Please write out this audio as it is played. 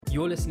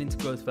You're listening to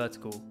Growth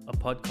Vertical, a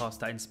podcast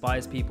that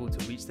inspires people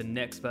to reach the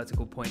next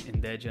vertical point in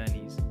their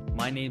journeys.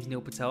 My name's Neil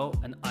Patel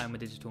and I'm a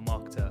digital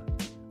marketer.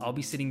 I'll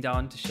be sitting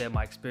down to share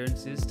my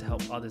experiences to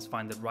help others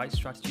find the right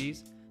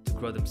strategies to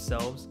grow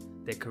themselves,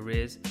 their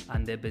careers,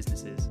 and their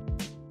businesses.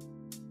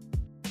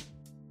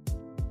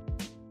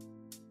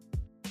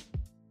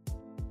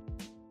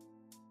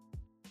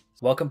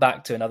 Welcome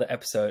back to another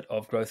episode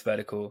of Growth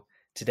Vertical.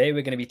 Today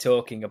we're going to be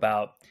talking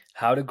about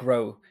how to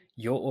grow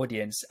your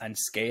audience and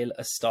scale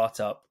a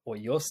startup or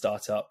your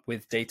startup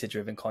with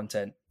data-driven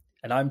content.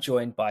 And I'm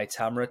joined by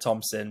Tamara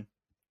Thompson.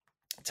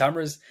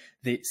 Tamara's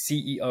the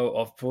CEO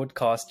of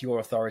Broadcast Your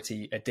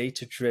Authority, a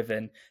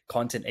data-driven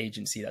content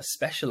agency that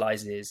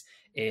specializes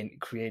in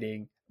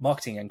creating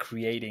marketing and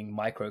creating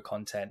micro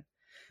content.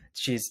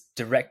 She's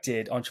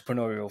directed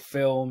entrepreneurial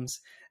films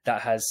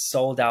that has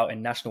sold out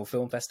in national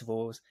film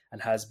festivals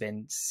and has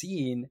been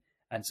seen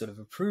and sort of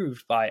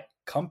approved by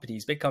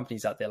companies, big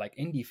companies out there like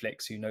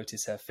IndieFlix, who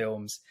noticed her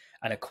films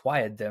and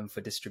acquired them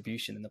for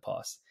distribution in the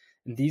past.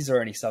 And these are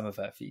only some of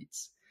her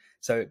feats.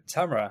 So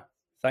Tamara,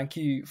 thank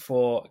you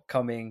for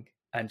coming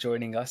and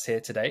joining us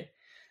here today.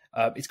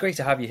 It's great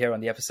to have you here on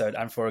the episode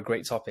and for a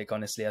great topic.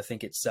 Honestly, I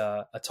think it's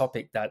a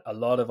topic that a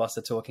lot of us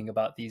are talking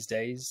about these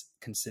days,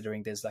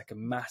 considering there's like a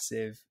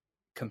massive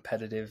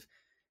competitive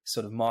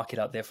sort of market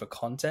out there for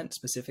content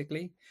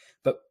specifically.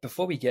 But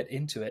before we get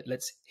into it,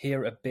 let's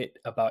hear a bit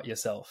about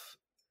yourself.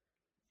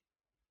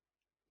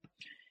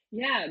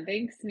 Yeah,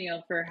 thanks,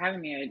 Neil, for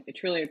having me. I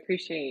truly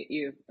appreciate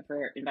you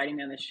for inviting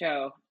me on the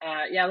show.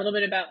 A little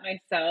bit about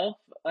myself.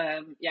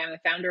 I'm the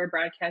founder of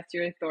Broadcast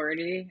Your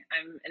Authority.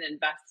 I'm an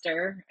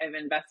investor. I've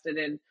invested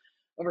in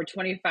over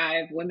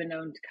 25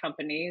 women-owned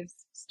companies,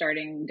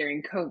 starting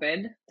during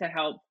COVID, to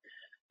help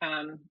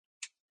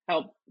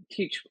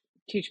teach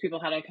people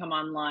how to come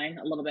online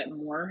a little bit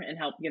more and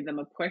help give them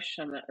a push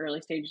on the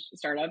early stage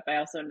startup. I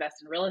also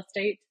invest in real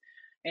estate,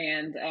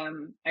 and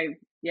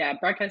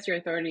Broadcast Your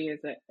Authority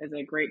is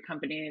a great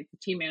company. It's a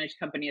team managed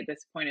company at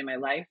this point in my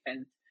life,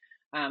 and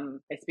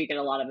I speak at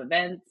a lot of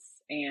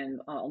events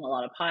and on a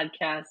lot of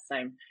podcasts.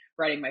 I'm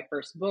writing my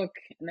first book,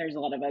 and there's a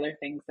lot of other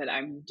things that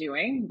I'm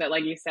doing. But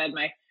like you said,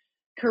 my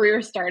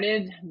career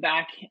started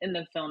back in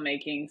the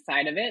filmmaking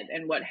side of it,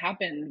 and what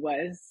happened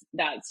was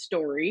that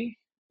story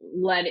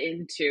led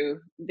into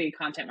the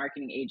content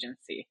marketing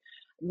agency.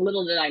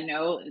 Little did I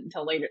know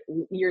until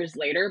years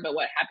later, but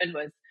what happened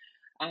was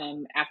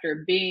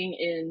after being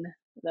in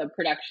the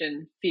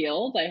production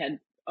field, I had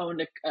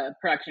owned a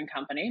production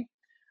company.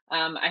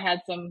 I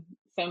had some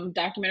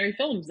documentary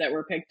films that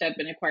were picked up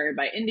and acquired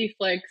by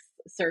IndieFlix,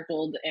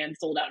 circled and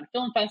sold out in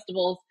film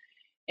festivals.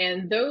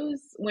 And those,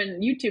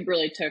 when YouTube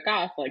really took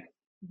off, like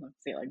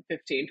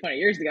 15, 20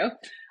 years ago,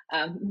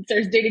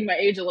 starts dating my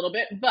age a little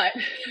bit, but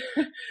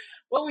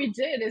what we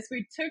did is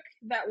we took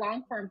that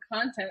long form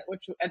content,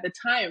 which at the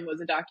time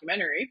was a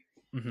documentary,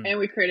 and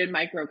we created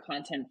micro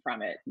content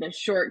from it, the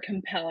short,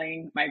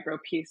 compelling micro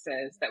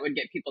pieces that would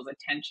get people's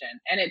attention.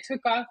 And it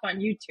took off on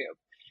YouTube.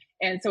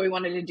 And so we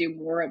wanted to do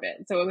more of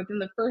it. So within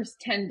the first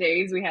 10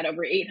 days, we had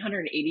over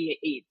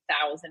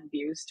 888,000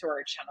 views to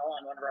our channel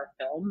on one of our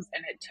films,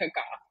 and it took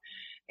off.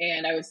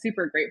 And I was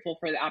super grateful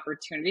for the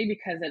opportunity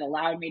because it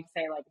allowed me to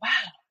say, like,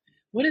 wow,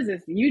 what is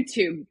this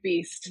YouTube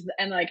beast?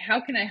 And like, how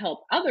can I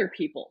help other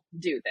people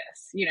do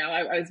this? You know,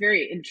 I was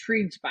very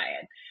intrigued by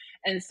it.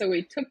 And so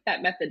we took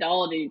that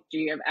methodology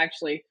of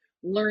actually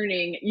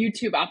learning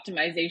YouTube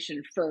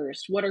optimization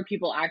first. What are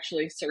people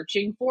actually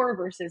searching for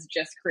versus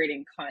just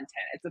creating content?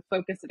 It's a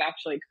focus of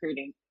actually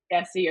creating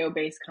SEO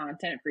based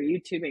content for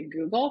YouTube and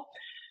Google,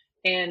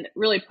 and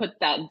really put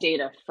that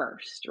data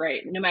first,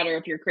 right? No matter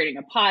if you're creating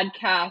a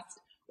podcast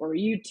or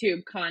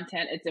YouTube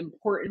content, it's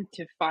important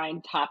to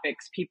find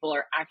topics people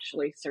are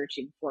actually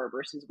searching for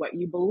versus what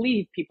you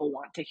believe people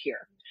want to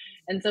hear.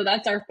 And so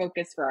that's our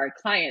focus for our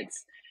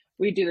clients.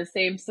 We do the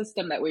same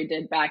system that we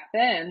did back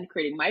then,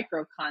 creating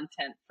micro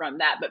content from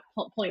that, but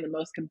pulling the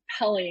most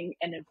compelling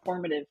and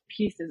informative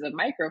pieces of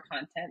micro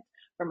content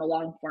from a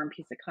long form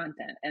piece of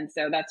content. And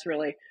so that's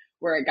really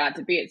where it got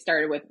to be. It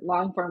started with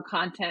long form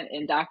content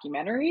in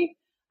documentary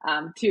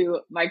to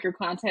micro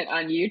content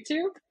on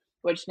YouTube,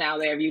 which now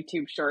they have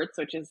YouTube Shorts,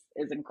 which is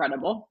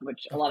incredible,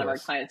 which a lot of our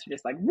clients are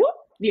just like, whoop,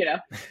 you know,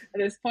 at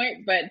this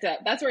point. But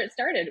that's where it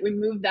started. We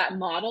moved that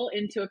model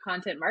into a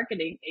content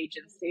marketing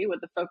agency with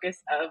the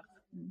focus of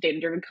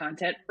data-driven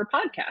content for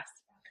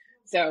podcasts.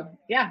 So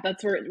yeah,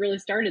 that's where it really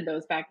started,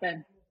 those back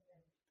then.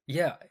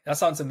 Yeah, that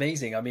sounds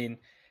amazing. I mean,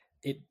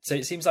 it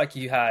seems like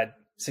you had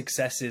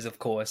successes, of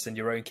course, and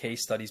your own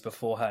case studies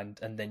beforehand,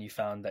 and then you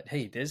found that,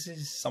 hey, this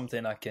is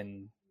something I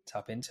can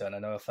tap into, and I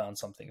know I found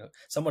something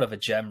somewhat of a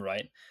gem,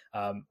 right?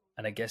 And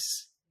I guess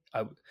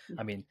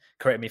I mean,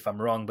 correct me if I'm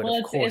wrong, but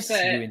of course you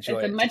enjoy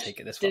it to take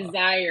it this far.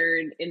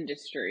 Desired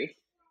industry.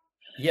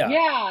 Yeah.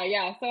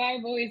 So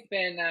I've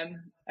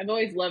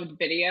always loved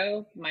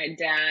video. My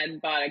dad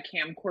bought a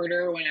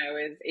camcorder when I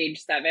was age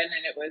 7,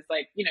 and it was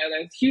like, you know,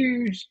 those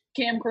huge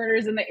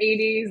camcorders in the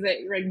 80s that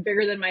were like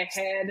bigger than my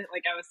head.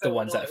 Like I was so the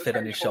ones that fit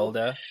on your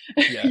shoulder.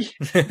 Yeah.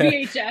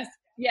 VHS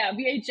yeah,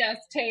 VHS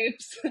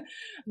tapes,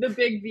 the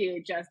big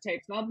VHS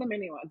tapes, not the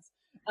mini ones.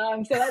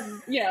 So that's,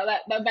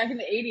 that back in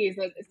the 80s.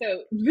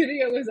 So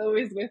video was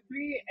always with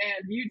me,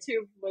 and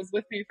YouTube was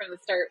with me from the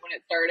start when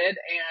it started.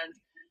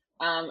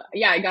 And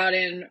yeah, I got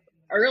in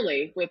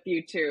early with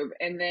YouTube,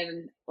 and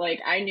then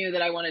like I knew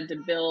that I wanted to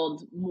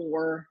build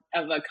more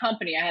of a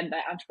company. I had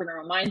that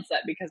entrepreneurial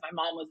mindset because my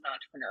mom was an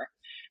entrepreneur,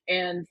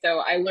 and so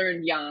I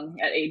learned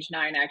young at age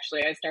 9.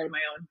 Actually, I started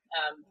my own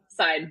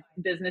side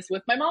business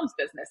with my mom's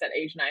business at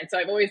age 9. So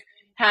I've always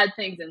had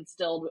things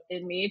instilled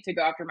in me to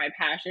go after my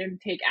passion,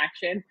 take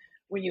action.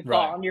 When you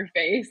fall Right. on your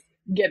face,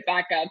 get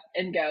back up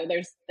and go.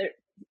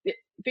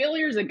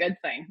 Failure is a good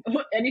thing.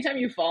 Anytime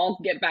you fall,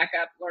 get back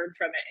up, learn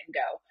from it, and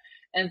go.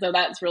 And so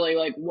that's really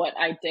like what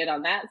I did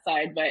on that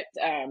side. But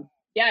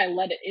yeah, I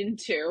led it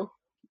into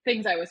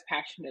things I was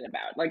passionate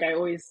about. Like I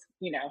always,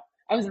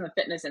 I was in the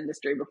fitness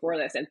industry before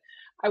this, and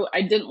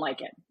I didn't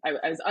like it.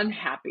 I was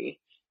unhappy.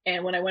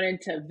 And when I went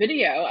into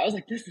video, I was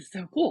like, this is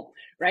so cool.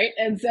 Right.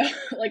 And so,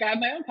 like, I have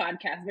my own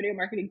podcast, Video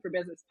Marketing for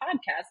Business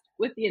podcast,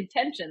 with the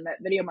intention that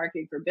video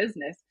marketing for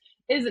business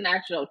is an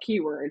actual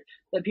keyword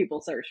that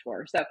people search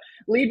for. So,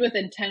 lead with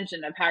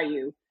intention of how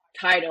you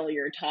title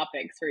your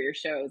topics for your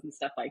shows and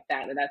stuff like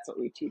that. And that's what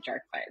we teach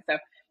our clients.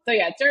 So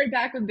yeah, it started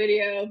back with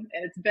video, and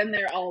it's been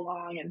there all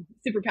along, and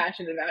super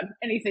passionate about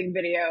anything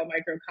video,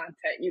 micro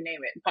content, you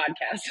name it,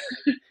 podcast.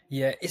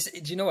 Yeah,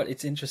 do you know what?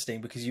 It's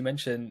interesting because you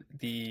mentioned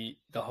the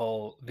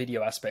whole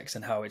video aspects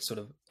and how it's sort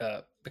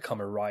of become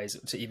a rise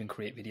to even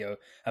create video,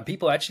 and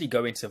people actually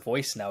go into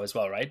voice now as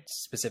well, right?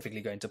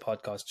 Specifically go into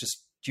podcasts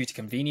just due to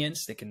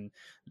convenience. They can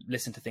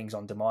listen to things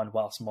on demand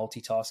whilst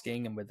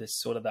multitasking, and with this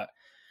sort of that,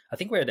 I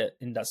think we're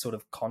in that sort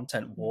of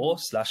content war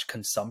 /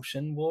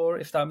 consumption war,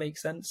 if that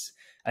makes sense.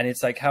 And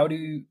it's like, how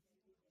do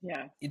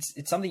Yeah,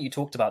 it's something you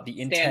talked about, the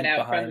stand intent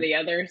out from behind. the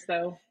others,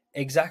 though.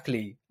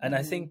 Exactly. And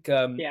I think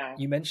Yeah,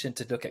 you mentioned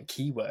to look at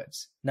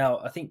keywords. Now,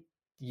 I think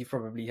you've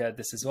probably heard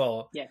this as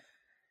well. yeah,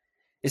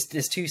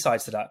 There's two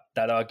sides to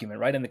that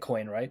argument, right? In the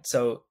coin, right?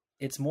 So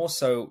it's more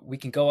so we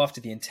can go after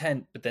the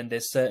intent, but then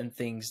there's certain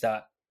things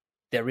that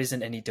there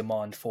isn't any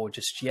demand for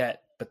just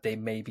yet, but they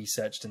may be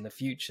searched in the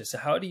future. So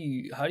how do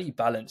you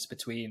balance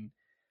between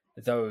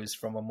those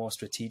from a more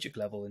strategic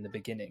level in the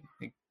beginning?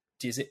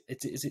 Is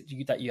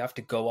it that you have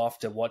to go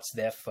after what's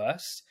there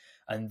first,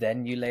 and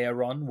then you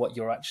layer on what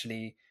you're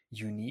actually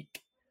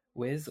unique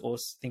with, or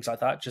things like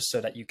that, just so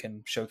that you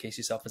can showcase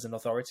yourself as an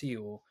authority?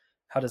 Or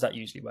how does that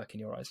usually work in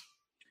your eyes?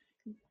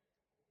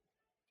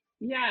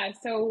 yeah.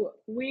 So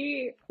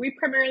we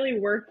primarily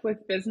work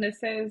with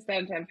businesses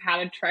that have had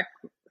a track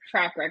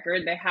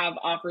record. They have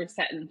offers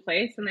set in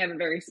place, and they have a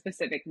very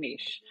specific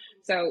niche.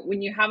 So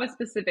when you have a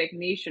specific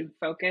niche and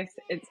focus,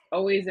 it's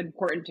always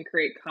important to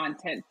create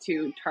content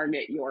to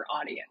target your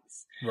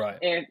audience. Right.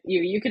 If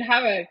you can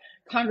have a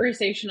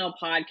conversational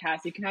podcast,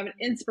 you can have an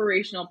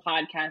inspirational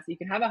podcast, you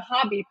can have a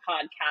hobby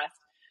podcast,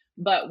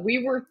 but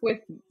we work with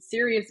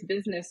serious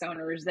business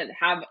owners that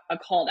have a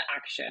call to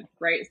action,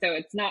 right? So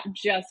it's not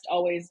just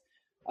always,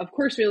 of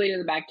course,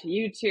 related back to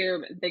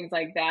YouTube and things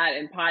like that,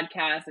 and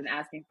podcasts and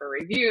asking for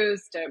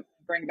reviews to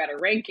bring better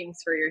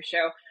rankings for your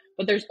show.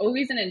 But there's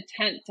always an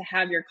intent to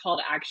have your call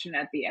to action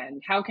at the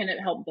end. How can it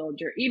help build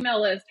your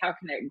email list? How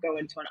can it go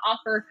into an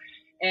offer?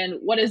 And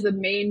what is the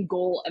main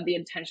goal of the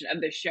intention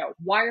of this show?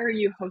 Why are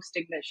you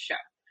hosting this show,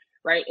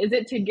 right? Is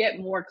it to get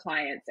more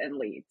clients and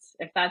leads?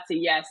 If that's a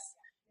yes,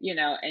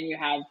 and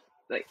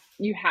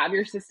you have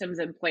your systems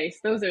in place,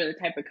 those are the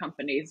type of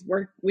companies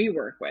we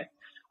work with.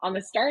 On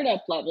the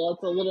startup level,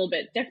 it's a little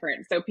bit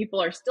different. So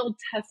people are still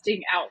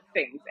testing out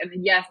things.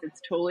 And yes,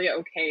 it's totally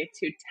okay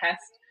to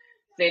test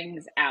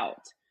things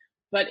out.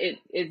 But it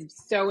is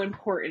so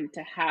important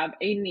to have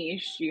a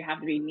niche. You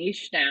have to be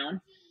niche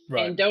down.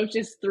 Right. And don't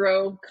just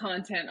throw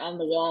content on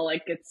the wall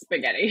like it's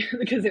spaghetti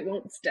because it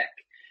won't stick.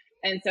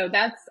 And so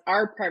that's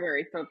our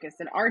primary focus,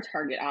 and our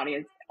target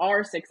audience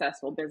are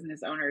successful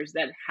business owners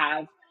that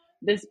have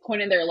this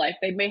point in their life.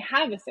 They may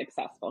have a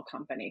successful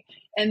company,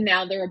 and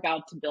now they're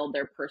about to build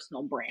their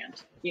personal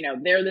brand.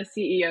 They're the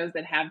CEOs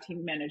that have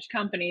team managed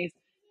companies,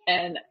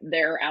 and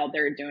they're out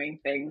there doing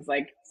things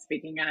like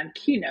speaking on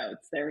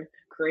keynotes. They're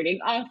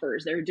creating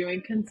offers. They're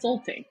doing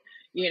consulting,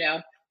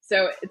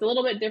 So it's a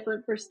little bit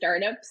different for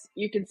startups.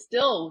 You can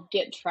still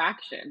get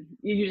traction.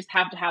 You just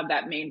have to have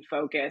that main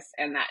focus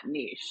and that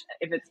niche.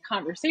 If it's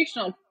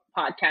conversational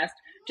podcast,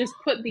 just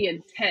put the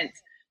intent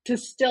to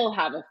still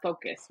have a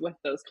focus with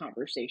those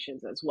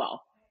conversations as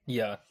well.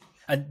 Yeah.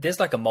 And there's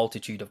like a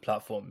multitude of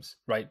platforms,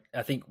 right?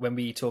 I think when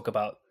we talk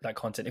about that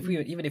content,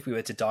 even if we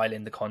were to dial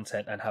in the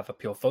content and have a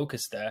pure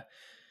focus there,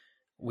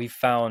 we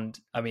found,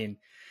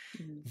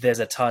 there's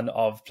a ton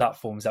of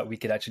platforms that we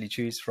could actually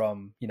choose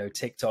from.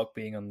 TikTok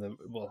being on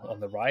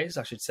the rise.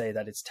 I should say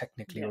that it's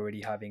technically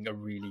already having a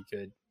really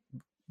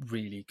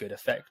good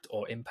effect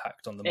or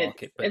impact on the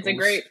market. But it's a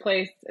great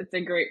place. It's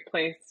a great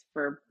place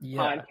for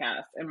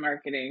podcasts and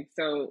marketing.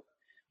 So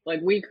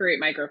like we create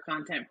micro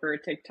content for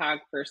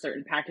TikTok for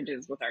certain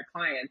packages with our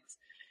clients.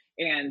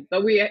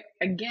 But we,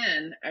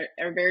 again,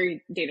 are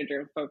very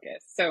data-driven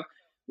focused. So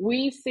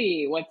we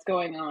see what's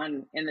going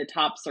on in the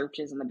top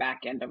searches in the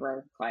back end of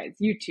our clients'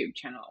 YouTube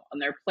channel, on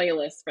their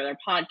playlists for their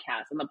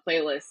podcasts, on the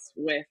playlists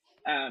with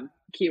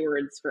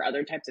keywords for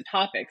other types of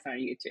topics on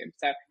YouTube.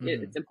 So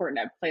it's important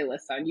to have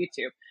playlists on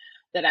YouTube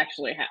that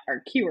actually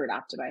are keyword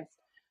optimized.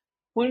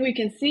 When we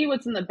can see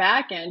what's in the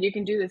back end, you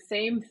can do the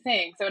same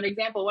thing. So an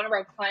example, one of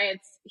our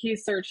clients, he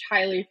searched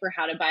highly for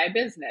how to buy a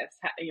business,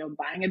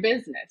 buying a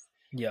business.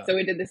 Yeah. So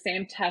we did the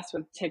same test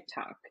with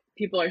TikTok.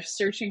 People are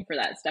searching for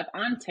that stuff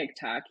on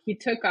TikTok. He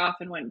took off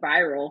and went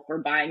viral for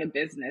buying a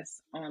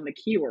business on the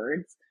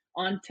keywords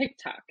on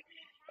TikTok.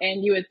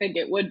 And you would think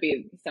it would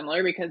be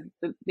similar because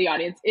the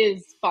audience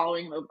is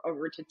following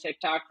over to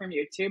TikTok from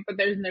YouTube, but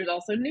there's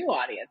also new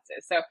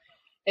audiences. So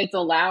it's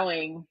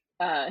allowing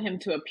him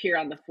to appear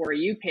on the For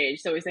You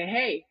page. So we say,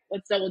 hey,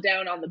 let's double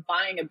down on the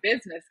buying a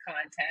business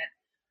content,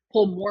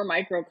 pull more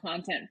micro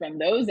content from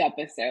those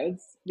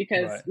episodes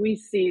because we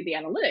see the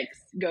analytics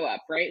go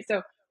up, right?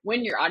 So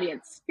when your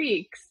audience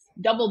speaks,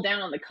 double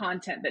down on the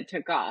content that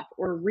took off,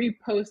 or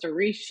repost or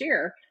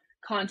reshare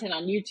content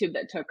on YouTube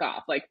that took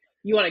off. Like,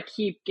 you want to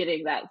keep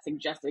getting that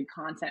suggested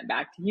content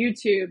back to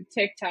YouTube,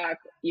 TikTok,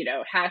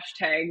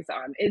 hashtags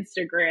on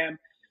Instagram,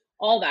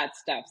 all that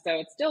stuff. So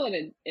it's still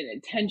an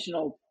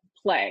intentional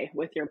play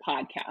with your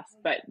podcast,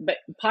 but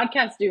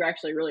podcasts do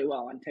actually really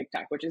well on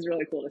TikTok, which is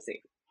really cool to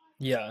see.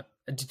 Yeah.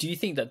 Do you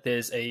think that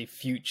there's a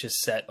future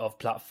set of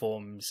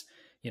platforms,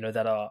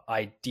 that are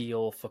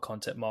ideal for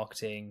content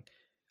marketing?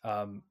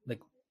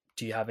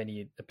 Do you have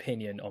any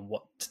opinion on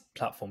what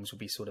platforms will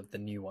be sort of the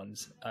new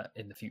ones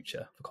in the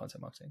future for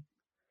content marketing?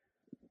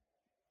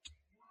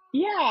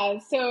 Yeah,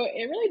 so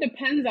it really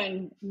depends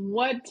on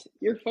what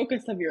your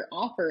focus of your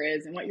offer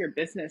is and what your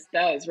business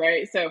does,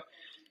 right? So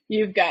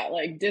you've got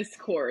like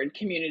Discord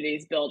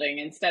communities building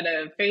instead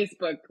of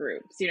Facebook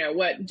groups.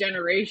 What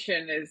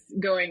generation is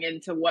going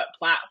into what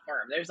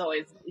platform? There's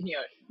always,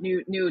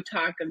 new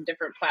talk of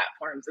different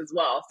platforms as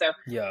well. So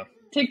yeah,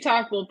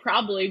 TikTok will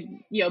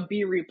probably,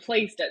 be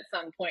replaced at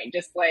some point,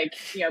 just like,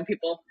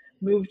 people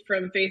moved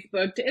from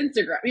Facebook to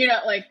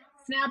Instagram, like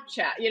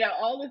Snapchat,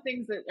 all the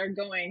things that are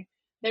going.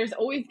 There's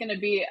always going to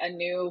be a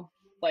new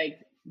like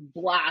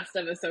blast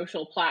of a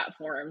social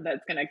platform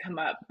that's going to come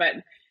up. But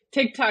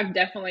TikTok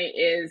definitely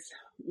is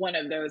one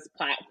of those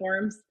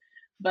platforms,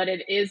 but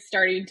it is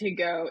starting to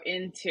go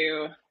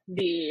into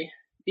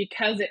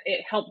because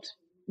it helped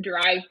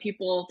drive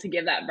people to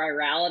give that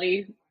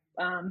virality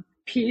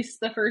piece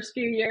the first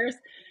few years.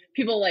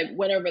 People like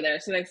went over there.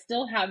 So they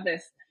still have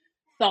this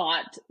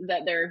thought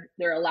that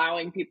they're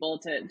allowing people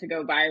to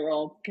go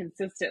viral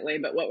consistently.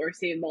 But what we're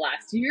seeing the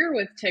last year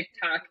with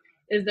TikTok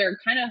is they're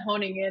kind of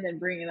honing in and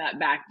bringing that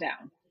back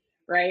down,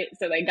 right?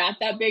 So they got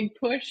that big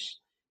push.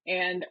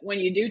 And when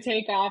you do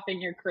take off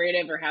and you're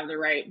creative or have the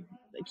right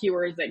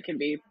keywords that can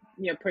be,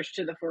 pushed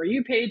to the For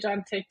You page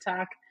on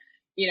TikTok,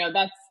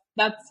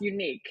 that's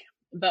unique.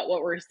 But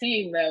what we're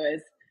seeing though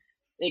is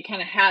they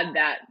kind of had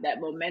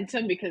that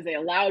momentum because they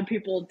allowed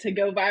people to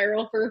go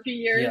viral for a few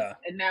years. Yeah.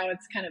 And now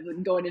it's kind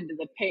of going into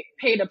the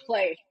pay to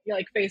play,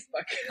 like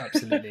Facebook.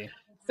 Absolutely.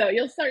 So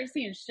you'll start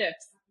seeing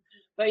shifts.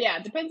 But yeah,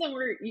 it depends on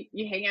where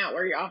you hang out,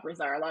 where your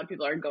offers are. A lot of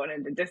people are going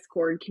into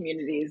Discord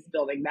communities,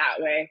 building that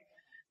way,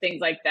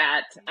 things like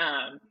that.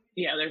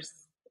 There's,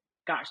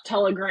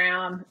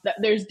 Telegram.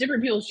 There's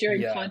different people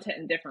sharing content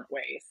in different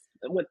ways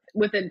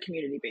within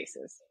community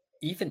bases.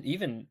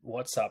 Even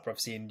WhatsApp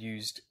I've seen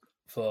used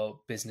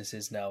for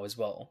businesses now as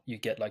well. You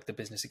get like the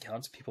business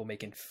accounts, people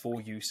making full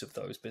use of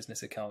those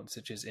business accounts,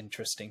 which is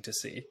interesting to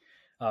see.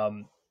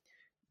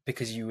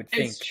 Because you would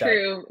think it's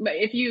true, but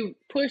if you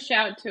push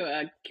out to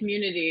a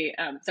community,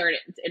 sorry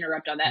to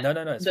interrupt on that. No,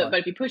 it's fine.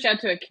 But if you push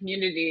out to a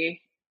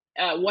community,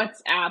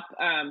 WhatsApp,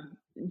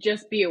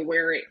 just be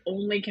aware it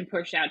only can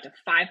push out to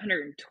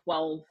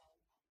 512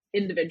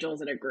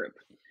 individuals in a group.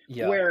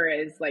 Yeah.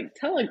 Whereas like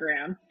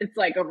Telegram, it's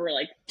like over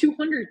like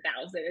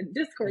 200,000, and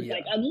Discord's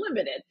like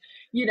unlimited,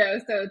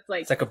 so it's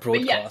like a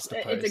broadcast.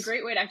 Yes, it's a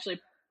great way to actually,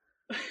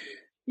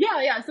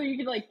 yeah. So you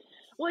could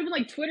even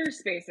like Twitter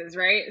Spaces,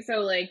 right? So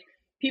like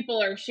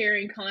people are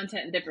sharing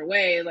content in different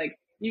ways. Like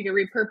you can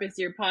repurpose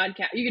your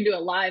podcast. You can do a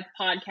live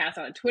podcast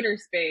on a Twitter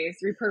Space,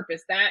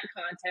 repurpose that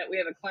content. We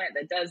have a client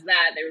that does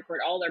that. They record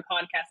all their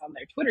podcasts on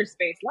their Twitter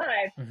Space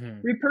live,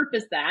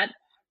 repurpose that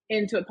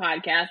into a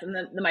podcast, and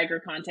then the micro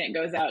content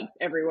goes out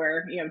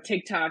everywhere,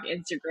 TikTok,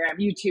 Instagram,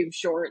 YouTube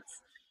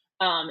Shorts.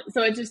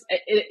 So it just,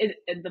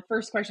 the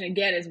first question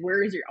again is,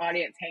 where is your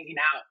audience hanging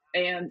out?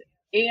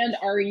 And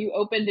are you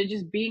open to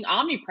just being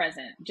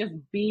omnipresent? Just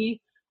be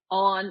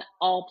on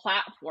all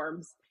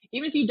platforms.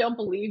 Even if you don't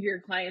believe your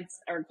clients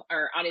or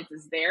audience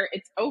is there,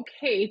 it's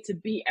okay to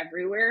be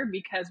everywhere,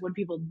 because when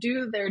people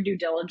do their due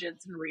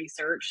diligence and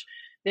research,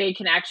 they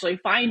can actually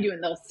find you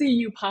and they'll see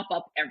you pop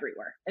up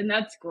everywhere. And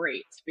that's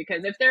great,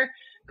 because if they're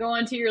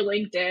going to your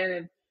LinkedIn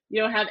and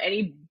you don't have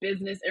any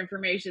business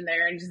information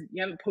there and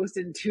you haven't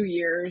posted in 2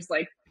 years,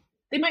 like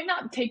they might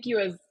not take you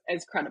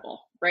as credible,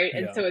 right?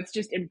 And so it's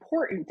just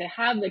important to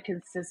have the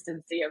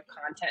consistency of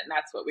content. And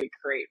that's what we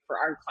create for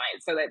our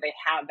clients, so that they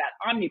have that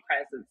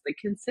omnipresence, the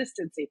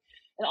consistency.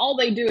 And all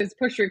they do is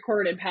push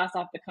record and pass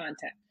off the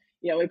content.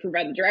 We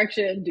provide the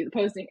direction, do the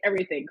posting,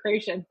 everything,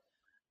 creation.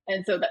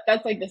 And so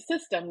that's like the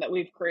system that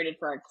we've created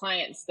for our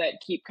clients that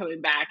keep coming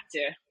back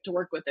to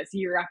work with us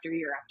year after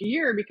year after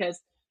year,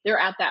 because they're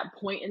at that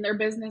point in their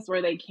business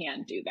where they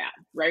can do that,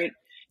 right?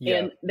 Yeah.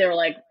 And they're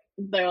like,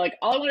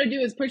 all I want to do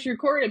is push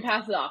record and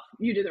pass it off.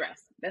 You do the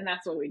rest. And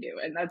that's what we do.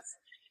 And that's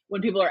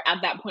when people are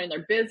at that point in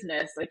their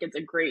business, like it's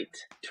a great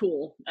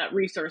tool,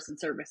 resource and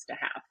service to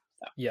have.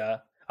 So. Yeah.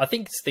 I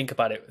think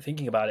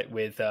thinking about it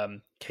with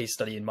case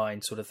study in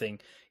mind sort of thing,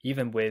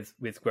 even with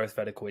Growth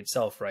Vertical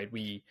itself, right?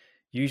 We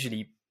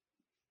usually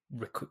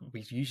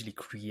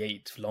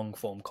create long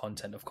form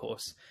content, of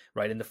course,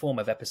 right, in the form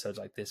of episodes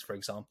like this, for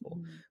example.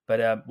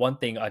 But one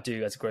thing I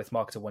do as a growth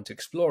marketer want to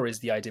explore is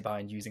the idea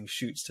behind using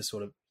shoots to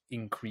sort of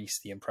increase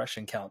the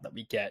impression count that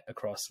we get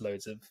across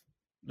loads of,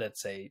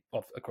 let's say,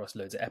 across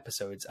loads of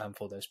episodes and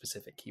for those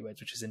specific keywords,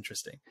 which is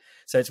interesting.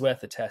 So it's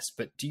worth a test.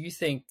 But do you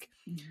think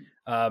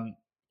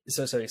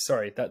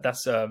sorry,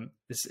 that's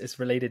it's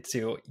related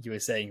to what you were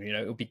saying,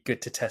 it would be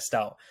good to test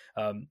out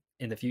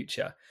in the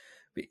future.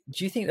 But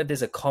do you think that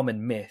there's a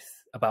common myth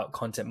about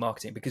content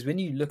marketing? Because when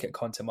you look at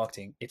content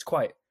marketing,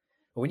 or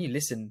when you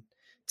listen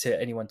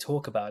to anyone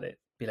talk about it,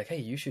 be like, hey,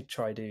 you should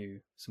try do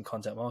some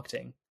content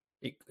marketing.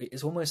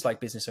 It's almost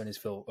like business owners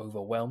feel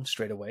overwhelmed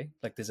straight away.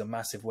 Like there's a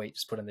massive weight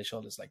just put on their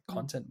shoulders, like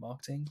content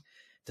marketing.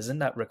 Doesn't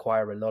that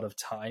require a lot of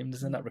time?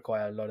 Doesn't that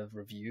require a lot of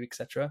review,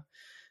 etc.?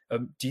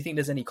 Do you think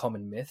there's any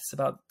common myths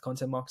about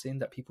content marketing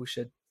that people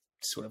should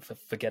sort of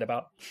forget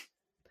about?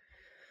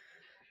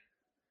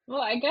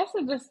 Well, I guess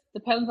it just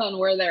depends on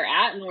where they're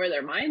at and where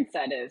their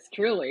mindset is,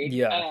 truly.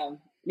 Yeah.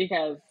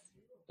 Because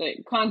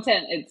the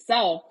content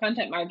itself,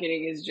 content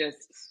marketing is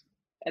just,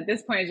 at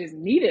this point, it's just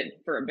needed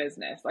for a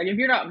business. Like if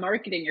you're not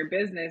marketing your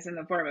business in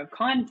the form of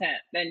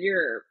content, then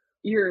you're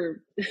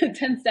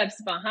 10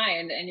 steps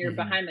behind, and you're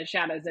behind the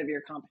shadows of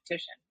your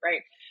competition,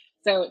 right?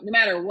 So no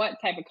matter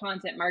what type of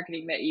content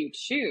marketing that you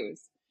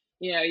choose,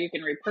 you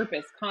can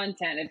repurpose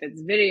content. If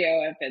it's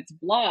video, if it's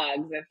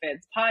blogs, if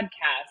it's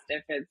podcast,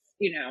 if it's,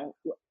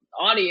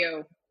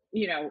 audio,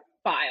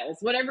 files,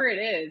 whatever it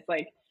is,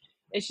 like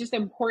it's just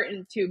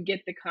important to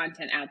get the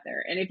content out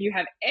there. And if you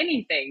have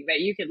anything that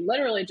you could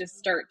literally just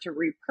start to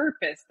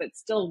repurpose that's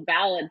still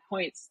valid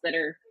points that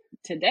are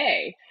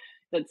today,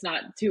 that's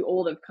not too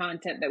old of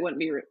content that wouldn't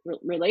be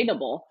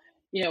relatable,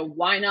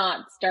 why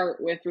not start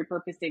with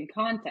repurposing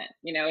content?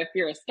 If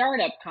you're a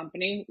startup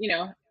company,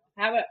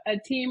 have a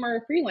team or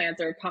a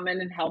freelancer come in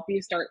and help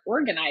you start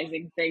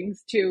organizing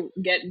things to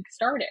get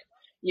started.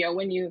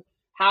 When you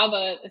have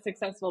a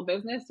successful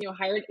business,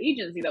 hire an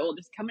agency that will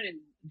just come in and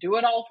do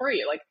it all for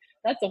you. Like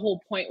that's the whole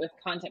point with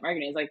content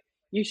marketing, is like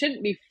you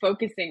shouldn't be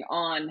focusing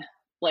on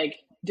like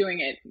doing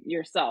it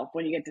yourself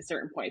when you get to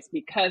certain points,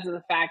 because of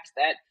the fact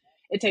that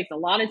it takes a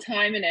lot of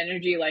time and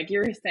energy, like you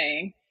were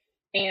saying.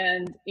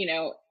 And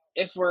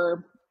if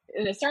we're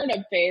in a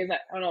startup phase, I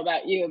don't know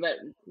about you, but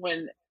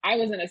when I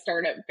was in a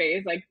startup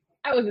phase, like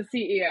I was a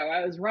CEO,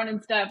 I was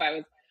running stuff, I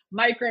was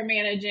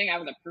micromanaging, I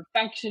was a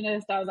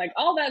perfectionist. I was like,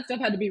 all that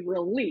stuff had to be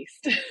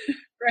released,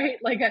 right?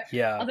 Like,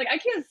 I was like, I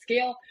can't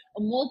scale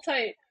a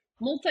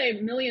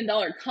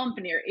multi-million-dollar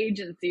company or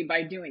agency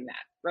by doing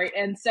that, right?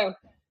 And so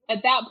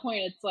at that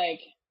point, it's like,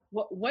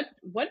 what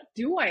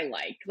do I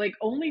like? Like,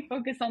 only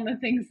focus on the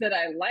things that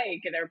I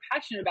like and are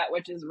passionate about,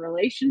 which is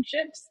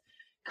relationships,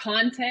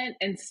 content,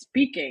 and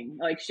speaking,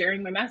 like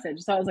sharing my message.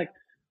 So I was like,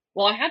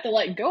 well, I had to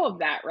let go of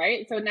that,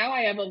 right? So now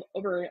I have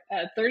over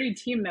 30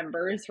 team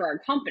members for our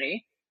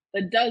company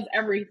that does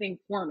everything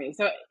for me.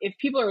 So if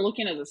people are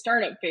looking at the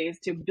startup phase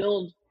to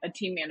build a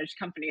team managed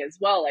company as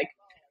well, like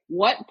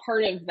what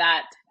part of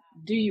that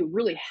do you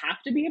really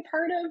have to be a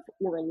part of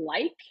or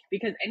like?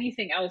 Because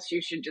anything else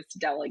you should just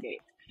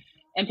delegate.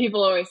 And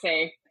people always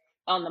say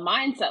on the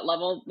mindset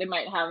level, they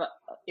might have,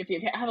 if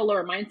you have a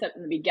lower mindset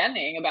in the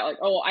beginning about like,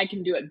 oh, I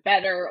can do it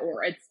better,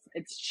 or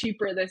it's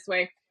cheaper this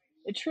way.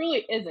 It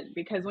truly isn't,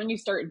 because when you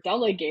start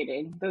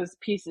delegating those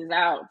pieces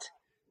out,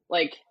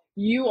 like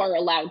you are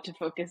allowed to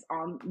focus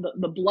on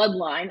the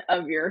bloodline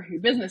of your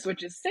business,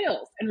 which is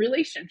sales and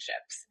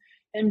relationships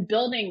and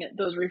building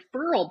those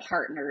referral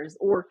partners,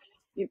 or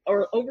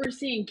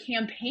overseeing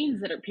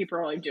campaigns that people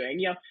are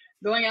doing,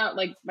 going out,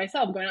 like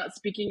myself, going out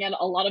speaking at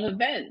a lot of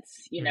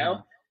events,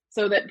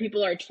 so that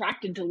people are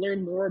attracted to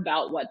learn more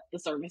about what the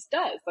service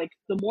does. Like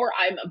the more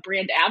I'm a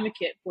brand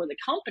advocate for the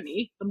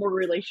company, the more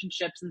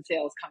relationships and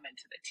sales come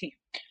into the team.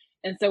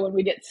 And so when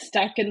we get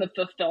stuck in the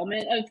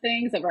fulfillment of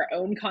things, of our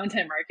own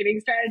content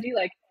marketing strategy,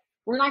 like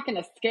we're not going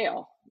to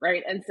scale,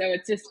 right? And so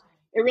it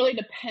really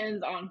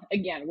depends on,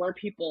 again, where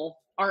people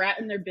are at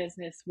in their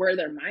business, where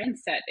their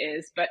mindset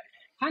is. But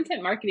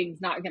content marketing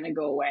is not going to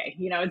go away.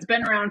 It's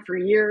been around for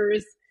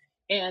years,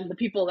 and the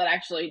people that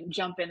actually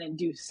jump in and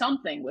do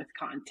something with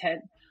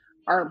content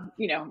are,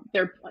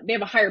 they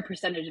have a higher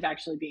percentage of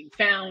actually being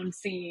found,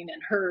 seen,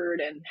 and heard,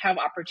 and have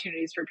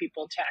opportunities for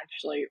people to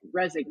actually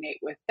resonate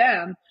with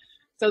them,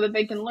 so that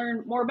they can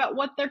learn more about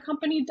what their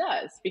company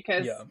does.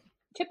 Because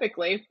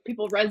typically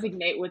people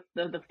resonate with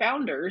the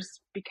founders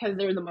because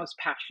they're the most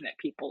passionate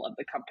people of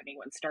the company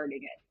when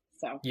starting it.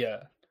 So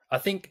Yeah, I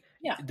think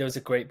yeah. there was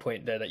a great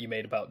point there that you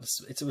made about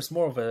this. It was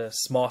more of a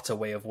smarter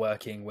way of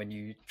working when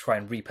you try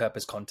and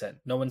repurpose content.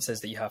 No one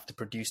says that you have to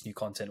produce new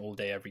content all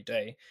day, every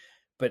day,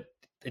 but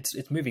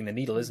it's moving the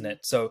needle, isn't Mhm. it?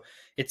 So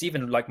it's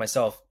even like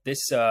myself.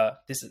 This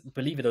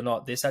believe it or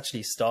not, this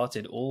actually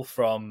started all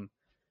from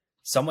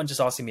someone just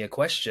asking me a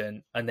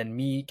question and then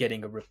me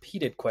getting a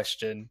repeated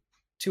question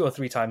 2 or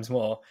 3 times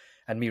more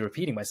and me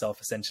repeating myself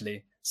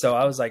essentially. So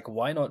I was like,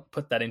 why not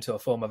put that into a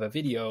form of a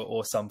video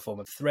or some form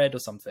of thread or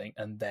something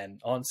and then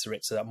answer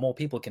it so that more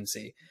people can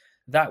see?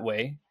 That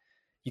way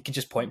you can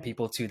just point Right.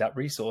 people to that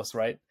resource,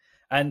 right?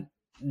 And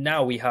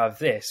now we have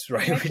this,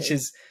 right? Exactly.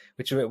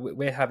 Which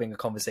we're having a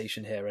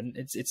conversation here, and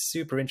it's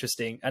super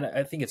interesting, and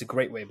I think it's a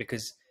great way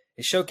because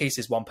it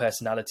showcases one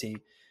personality.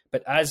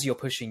 But as you're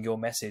pushing your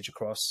message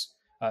across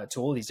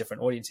to all these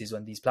different audiences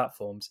on these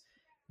platforms,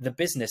 the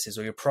businesses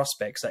or your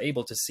prospects are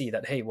able to see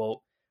that, hey,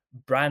 well,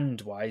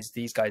 brand wise,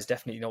 these guys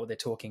definitely know what they're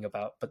talking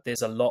about, but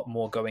there's a lot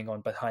more going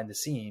on behind the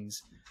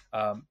scenes,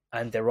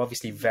 and they're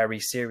obviously Mhm. very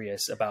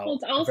serious Well, about,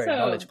 it's very also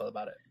knowledgeable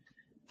about it.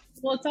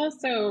 Well,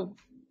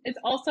 it's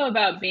also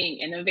about being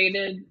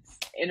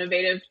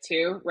innovative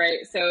too, right?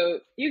 So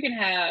you can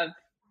have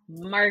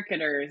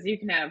marketers, you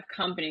can have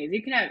companies,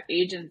 you can have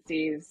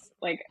agencies.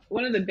 Like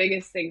one of the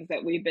biggest things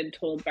that we've been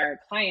told by our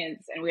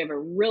clients, and we have a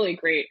really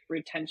great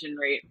retention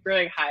rate,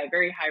 really high,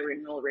 very high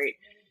renewal rate,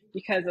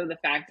 because of the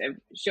fact of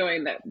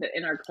showing that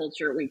in our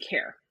culture we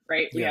care,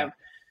 right? We Yeah, have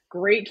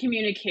great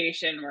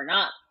communication. We're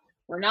not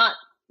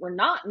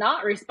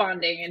not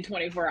responding in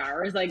 24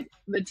 hours. Like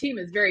the team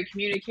is very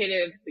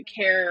communicative. We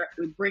care.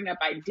 We bring up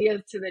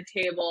ideas to the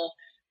table.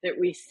 That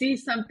we see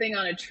something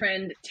on a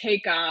trend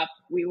take off,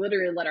 we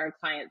literally let our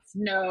clients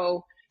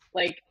know.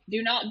 Like,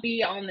 do not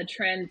be on the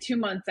trend 2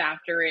 months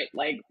after it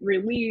like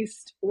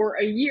released or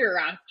a year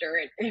after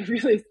it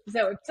released.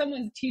 So if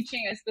someone's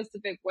teaching a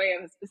specific way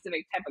of a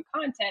specific type of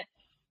content,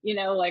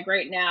 like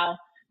right now,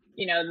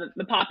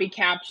 the poppy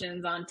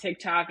captions on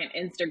TikTok and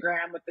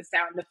Instagram with the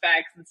sound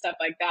effects and stuff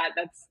like that.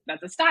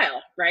 That's a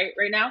style, right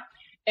now.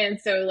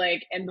 And so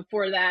like, and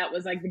before that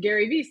was like the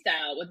Gary Vee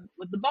style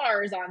with the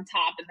bars on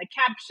top and the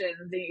captions,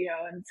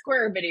 and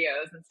square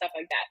videos and stuff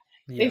like that.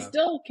 They yeah,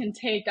 still can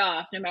take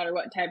off no matter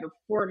what type of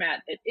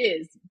format it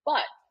is,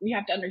 but we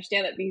have to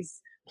understand that these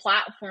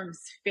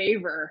platforms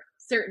favor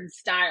certain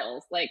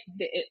styles. Like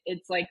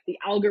it's like the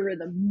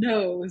algorithm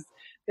knows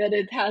that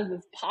it has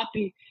this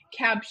poppy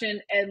caption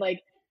and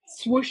like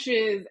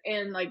swooshes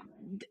and like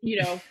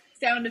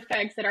sound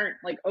effects that aren't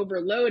like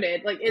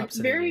overloaded. Like it's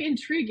very absolutely.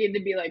 intriguing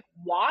to be like,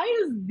 why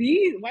did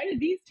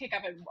these take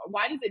off, and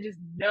why does it just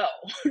know?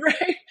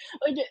 Right?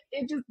 Like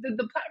it just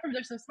the platforms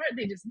are so smart,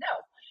 they just know.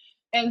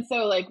 And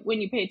so like when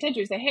you pay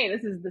attention, you say, hey,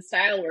 this is the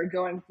style we're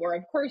going for.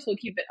 Of course we'll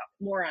keep it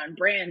more on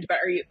brand, but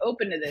are you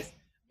open to this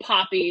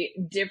poppy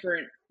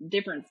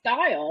different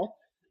style?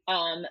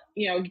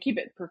 Keep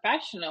it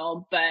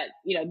professional, but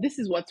this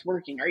is what's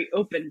working. Are you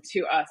open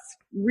to us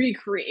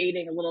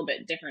recreating a little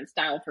bit different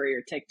style for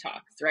your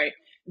TikToks, right?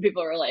 And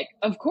people are like,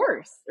 of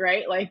course,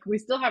 right? Like we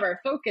still have our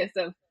focus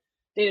of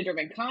data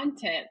driven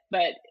content,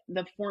 but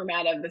the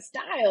format of the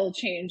style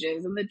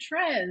changes and the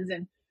trends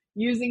and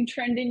using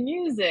trending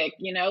music,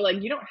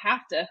 like you don't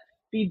have to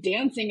be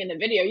dancing in a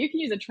video. You can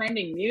use a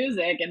trending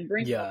music and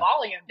bring the Yeah,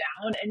 volume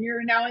down and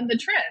you're now in the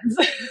trends,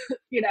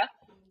 you know?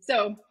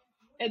 So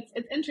it's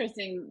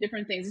interesting,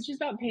 different things. It's just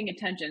about paying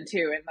attention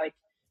too, and like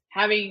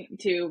having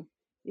to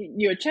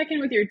check in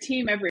with your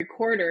team every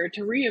quarter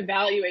to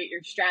reevaluate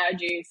your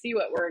strategy, see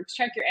what works,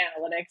 check your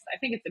analytics. I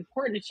think it's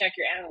important to check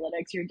your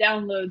analytics, your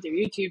downloads, your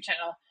YouTube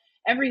channel,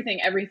 everything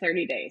every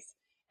 30 days.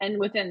 And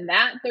within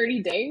that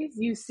 30 days,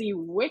 you see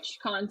which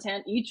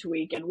content each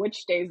week and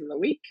which days of the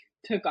week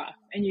took off,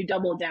 and you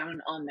double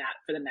down on that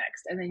for the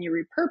next. And then you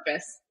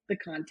repurpose the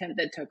content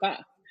that took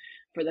off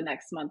for the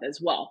next month as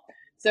well.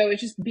 So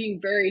it's just being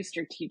very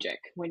strategic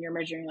when you're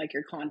measuring like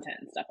your content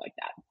and stuff like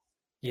that.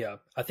 yeah.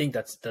 I think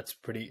that's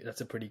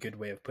a pretty good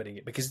way of putting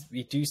it because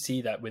we do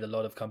see that with a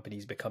lot of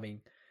companies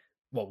becoming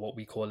what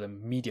we call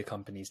them media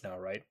companies now,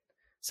 right?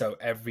 So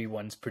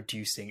everyone's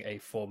producing a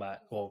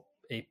format or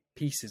a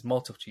pieces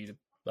multitude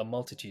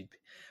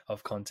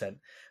of content,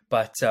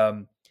 but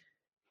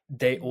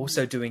they Mm-hmm.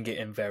 also doing it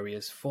in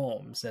various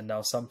forms. And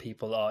now some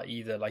people are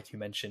either, like you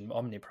mentioned,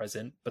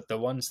 omnipresent, but the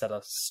ones that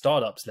are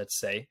startups, let's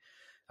say,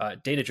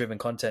 data driven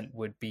content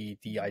would be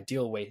the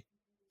ideal way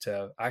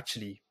to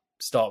actually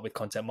start with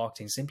content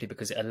marketing simply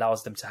because it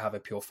allows them to have a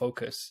pure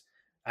focus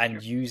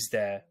and use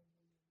their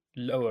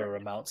lower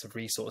Right. amounts of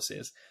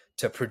resources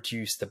to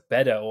produce the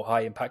better or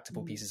high impactable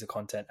Mm-hmm. pieces of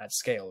content at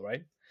scale,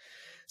 right?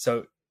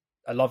 So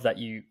I love that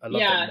you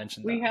Yeah,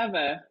 mentioned we that. have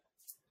a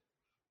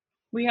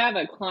we have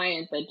a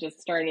client that just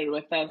started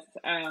with us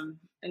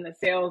in the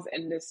sales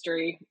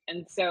industry,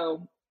 and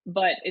so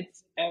but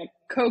it's a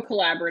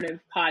co-collaborative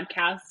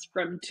podcast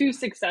from two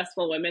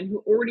successful women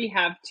who already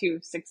have two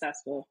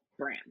successful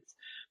brands.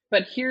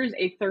 But here's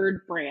a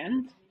third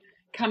brand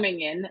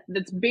coming in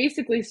that's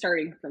basically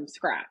starting from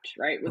scratch,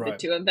 right? With the Right.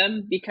 two of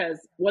them,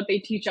 because what they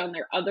teach on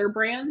their other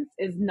brands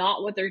is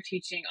not what they're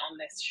teaching on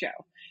this show.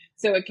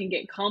 So it can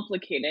get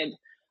complicated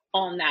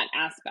on that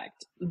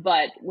aspect.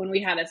 But when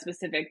we had a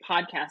specific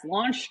podcast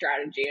launch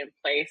strategy in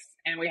place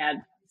and we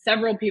had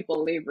several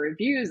people leave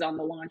reviews on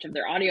the launch of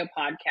their audio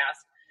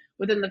podcast,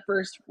 within the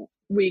first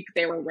week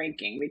they were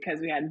ranking because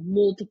we had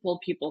multiple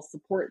people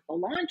support the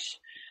launch.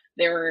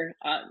 They're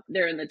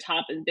in the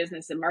top in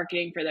business and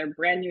marketing for their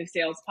brand new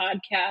sales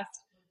podcast.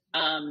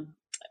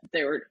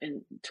 They were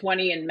in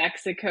 20 in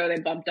Mexico.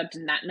 They bumped up to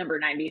number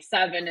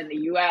 97 in the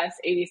US,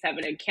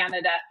 87 in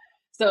Canada.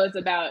 So it's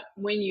about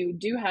when you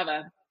do have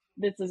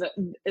this is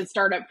a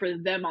startup for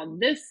them on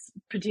this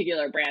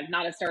particular brand,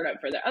 not a startup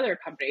for the other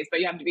companies, but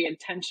you have to be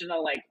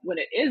intentional. Like when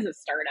it is a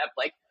startup,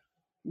 like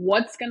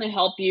what's going to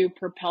help you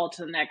propel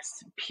to the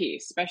next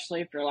piece,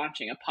 especially if you're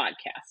launching a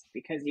podcast,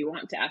 because you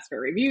want to ask for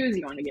reviews,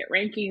 you want to get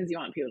rankings, you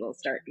want people to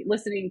start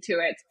listening to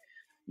it,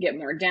 get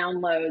more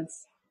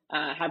downloads,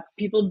 have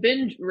people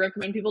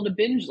recommend people to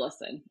binge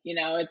listen. You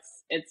know,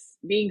 it's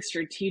being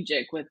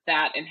strategic with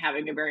that and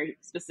having a very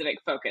specific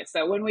focus.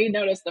 So when we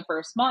noticed the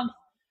first month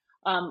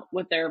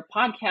with their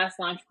podcast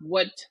launch,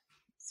 what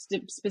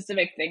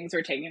specific things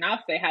were taking off,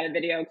 they had a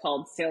video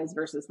called Sales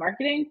versus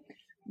Marketing.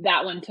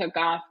 That one took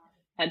off,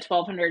 had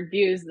 1,200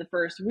 views the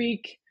first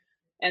week.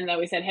 And then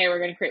we said, hey, we're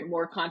going to create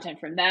more content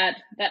from that.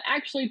 That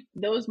actually,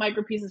 those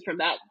micro pieces from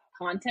that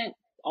content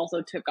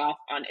also took off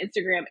on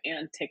Instagram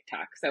and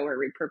TikTok. So we're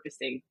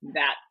repurposing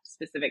that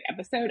specific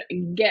episode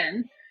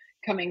again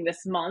coming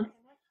this month.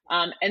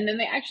 And then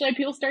they actually had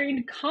people starting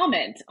to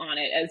comment on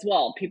it as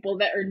well. People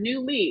that are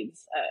new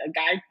leads. A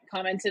guy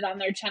commented on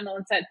their channel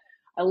and said,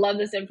 I love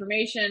this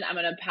information. I'm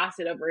going to pass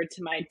it over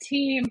to my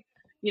team.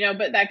 You know,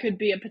 but that could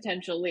be a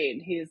potential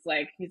lead. He's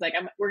like,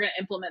 we're going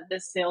to implement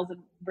this sales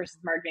versus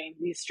marketing,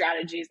 these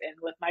strategies in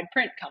with my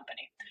print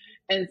company.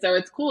 And so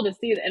it's cool to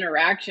see the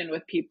interaction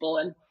with people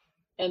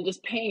and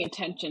just paying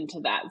attention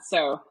to that.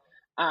 So,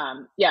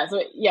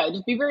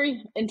 just be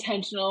very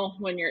intentional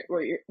when you're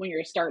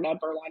a startup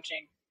or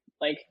launching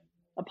like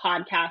a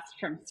podcast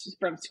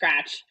from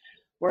scratch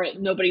where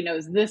nobody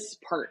knows this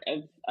part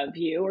of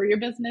you or your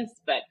business.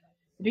 But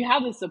if you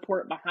have the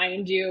support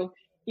behind you,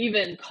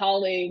 even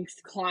colleagues,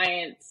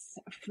 clients,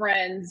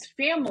 friends,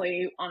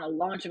 family on a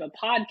launch of a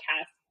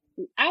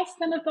podcast, ask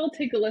them if they'll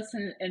take a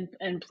listen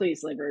and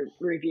please leave a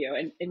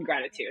review in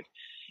gratitude.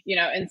 You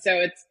know, and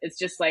so it's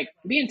just like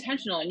be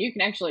intentional, and you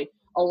can actually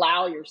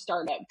allow your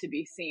startup to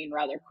be seen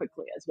rather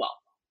quickly as well.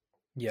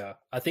 Yeah,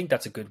 I think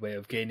that's a good way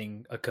of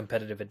gaining a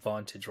competitive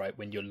advantage, right?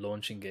 When you're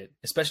launching it,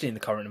 especially in the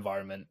current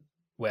environment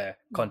where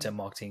content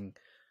marketing,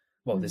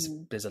 well,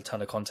 there's a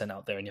ton of content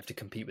out there and you have to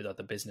compete with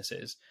other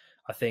businesses.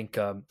 I think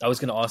I was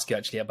going to ask you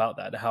actually about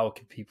that. How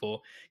can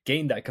people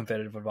gain that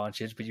competitive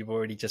advantage? But you've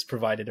already just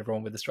provided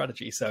everyone with the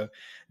strategy. So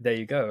there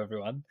you go,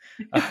 everyone.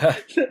 There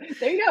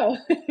you go.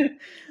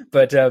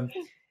 But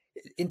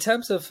in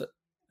terms of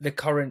the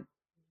current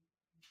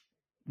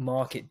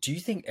market, do you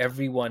think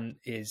everyone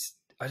is,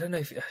 I don't know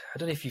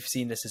if you've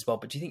seen this as well,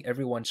 but do you think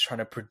everyone's trying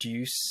to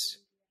produce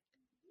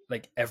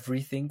like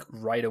everything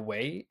right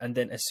away, and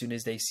then as soon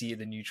as they see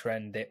the new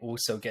trend, they're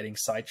also getting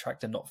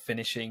sidetracked and not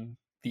finishing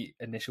the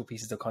initial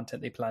pieces of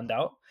content they planned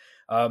out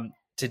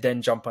to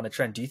then jump on a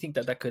trend? Do you think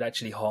that could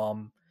actually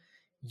harm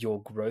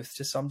your growth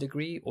to some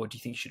degree, or do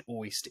you think you should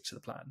always stick to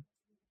the plan?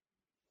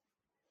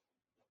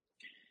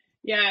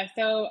 Yeah,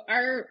 so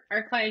our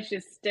clients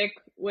just stick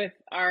with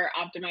our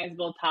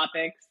optimizable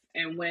topics,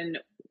 and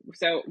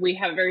so we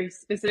have a very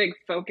specific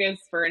focus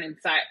for an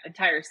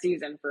entire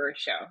season for a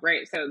show,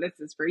 right? So this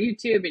is for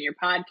YouTube and your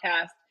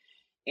podcast,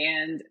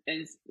 and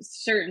in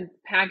certain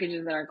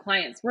packages that our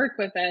clients work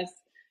with us,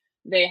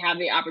 they have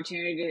the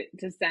opportunity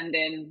to send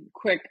in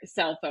quick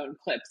cell phone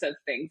clips of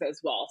things as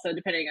well. So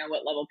depending on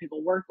what level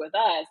people work with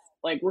us,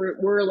 like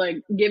we're like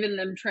giving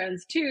them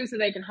trends too, so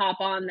they can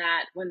hop on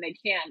that when they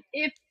can,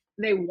 if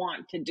they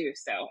want to do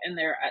so, and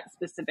they're at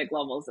specific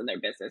levels in their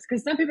business.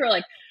 Because some people are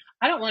like,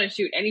 I don't want to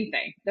shoot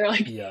anything. They're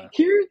like,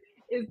 Here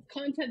is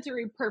content to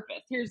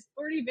repurpose. Here's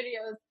 40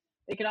 videos.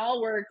 They can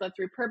all work. Let's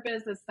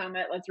repurpose the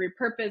summit. Let's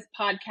repurpose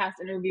podcast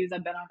interviews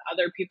I've been on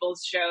other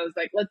people's shows.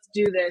 Like, let's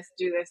do this.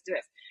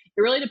 It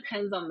really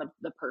depends on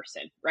the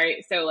person,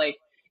 right? So like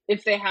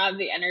if they have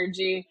the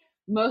energy,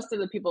 most of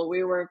the people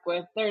we work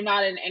with, they're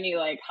not in any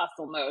like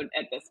hustle mode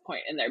at this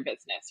point in their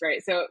business,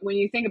 right? So when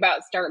you think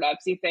about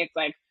startups, you think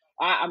like,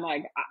 I'm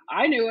like,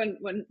 I knew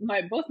when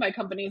both my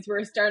companies were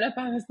a startup,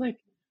 I was like,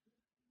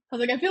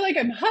 I feel like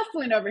I'm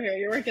hustling over here.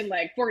 You're working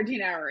like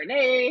 14-hour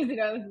days, you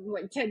know, this is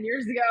like 10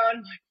 years ago. And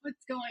I'm like,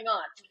 what's going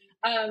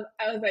on?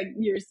 I was like,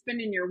 you're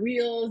spinning your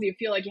wheels. You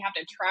feel like you have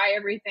to try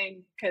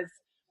everything because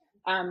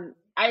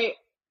I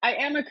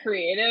am a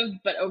creative,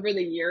 but over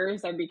the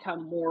years, I've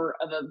become more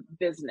of a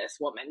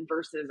businesswoman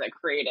versus a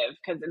creative.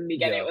 Because in the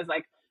beginning, it was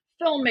like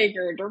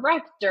filmmaker,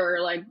 director,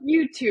 like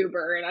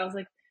YouTuber. And I was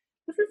like,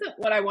 this isn't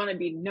what I want to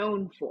be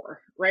known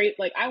for, right?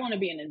 Like, I want to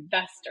be an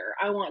investor.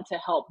 I want to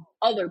help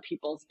other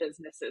people's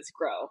businesses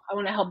grow. I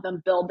want to help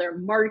them build their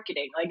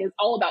marketing. Like, it's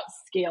all about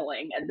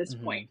scaling at this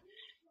point.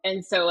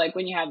 And so, like,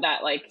 when you have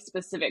that like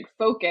specific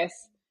focus,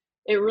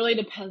 it really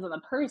depends on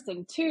the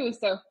person too.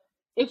 So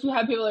if you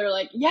have people that are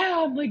like,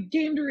 yeah, I'm like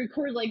game to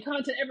record like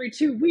content every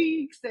 2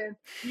 weeks, and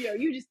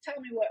you just tell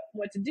me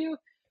what to do.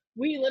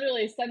 We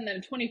literally send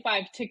them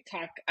 25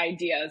 TikTok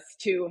ideas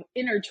to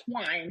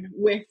intertwine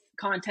with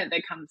content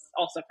that comes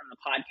also from the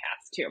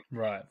podcast too.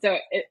 Right. So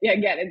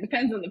again, it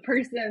depends on the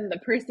person, the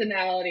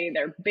personality,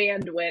 their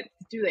bandwidth.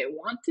 Do they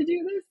want to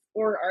do this,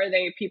 or are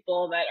they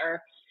people that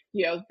are,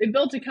 they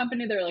built a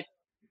company, they're like,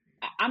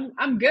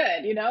 I'm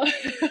good,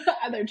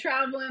 they're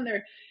traveling,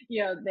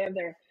 they have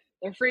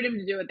their freedom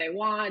to do what they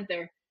want.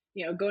 They're,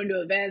 going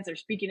to events or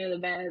speaking at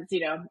events.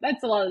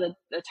 That's a lot of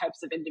the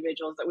types of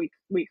individuals that we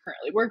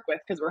currently work with,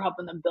 because we're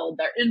helping them build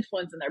their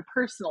influence and their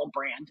personal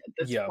brand at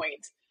this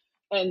point.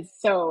 And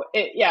so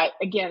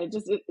again, it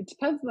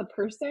depends on the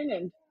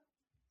person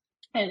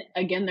and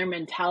again, their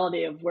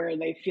mentality of where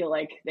they feel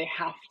like they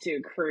have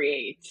to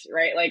create,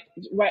 right? Like,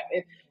 what,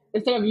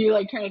 instead of you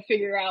like trying to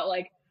figure out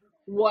like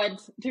what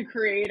to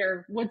create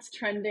or what's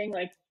trending,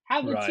 like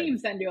have the team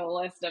send you a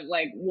list of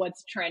like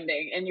what's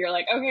trending, and you're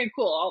like, okay,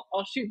 cool,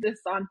 I'll shoot this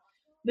on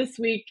this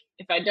week.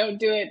 If I don't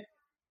do it,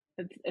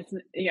 it's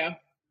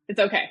it's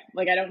okay.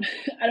 Like, I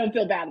don't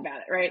feel bad about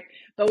it, right?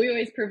 But we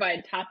always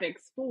provide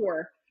topics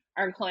for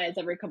our clients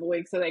every couple of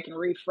weeks so they can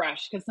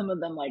refresh, because some of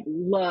them like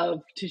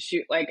love to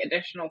shoot like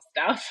additional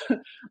stuff.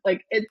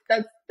 Like,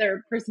 that's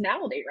their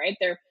personality, right?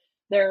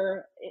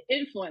 They're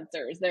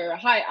influencers. They're a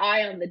high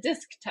eye on the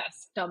DISC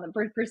test, on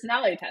the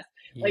personality test.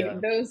 Like,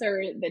 those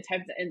are the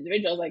types of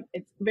individuals. Like,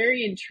 it's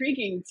very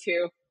intriguing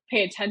to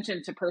pay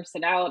attention to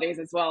personalities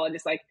as well. And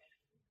just like,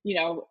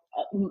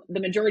 the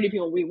majority of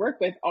people we work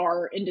with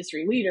are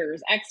industry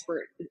leaders,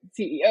 experts,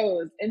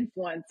 CEOs,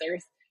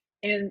 influencers.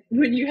 And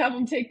when you have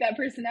them take that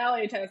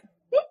personality test,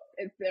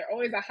 they're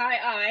always a high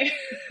eye.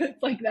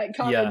 It's like that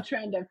common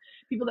trend of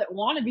people that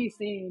want to be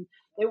seen,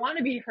 they want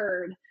to be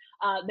heard,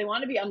 they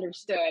want to be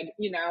understood,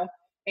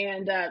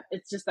 and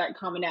it's just that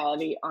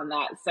commonality on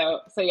that. So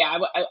yeah,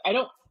 I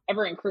don't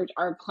ever encourage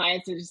our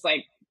clients to just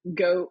like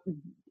go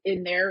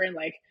in there and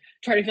like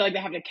try to feel like they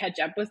have to catch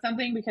up with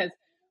something, because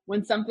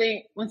when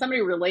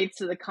somebody relates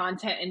to the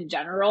content in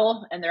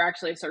general and they're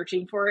actually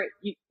searching for it,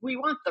 we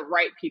want the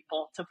right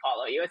people to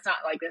follow you. It's not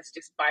like this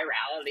just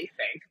virality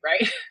thing,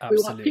 right? Absolutely.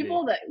 We want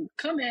people that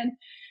come in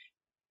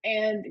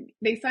and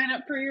they sign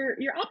up for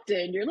your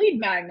opt-in, your lead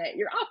magnet,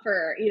 your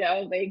offer.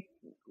 They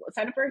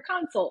sign up for a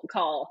consult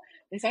call,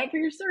 they sign up for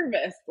your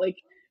service. Like,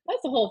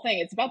 that's the whole thing.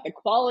 It's about the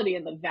quality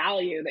and the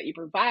value that you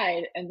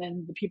provide, and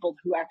then the people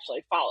who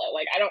actually follow.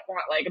 Like, I don't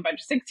want like a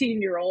bunch of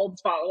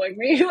 16-year-olds following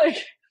me. Like,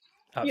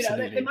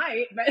 absolutely. They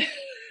might, but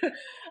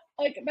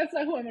like, that's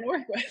not who I'm going to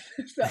work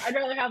with. So I'd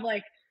rather have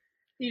like,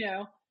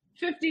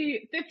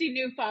 50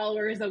 new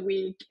followers a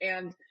week,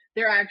 and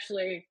they're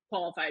actually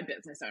qualified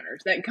business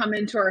owners that come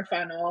into our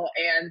funnel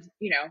and,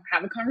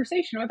 have a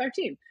conversation with our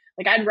team.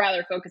 Like, I'd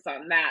rather focus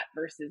on that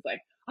versus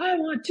like, I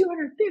want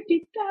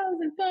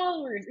 250,000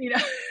 followers,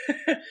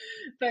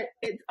 but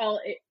it's all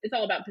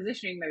about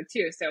positioning though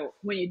too. So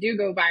when you do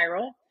go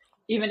viral,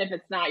 even if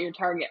it's not your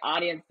target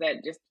audience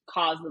that just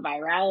caused the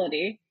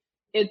virality,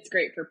 it's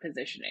great for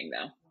positioning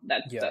though.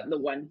 That's the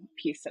one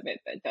piece of it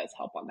that does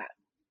help on that.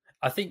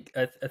 I think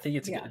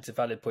it's a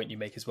valid point you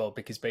make as well,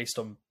 because based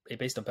on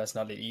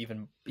personality,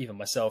 even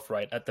myself,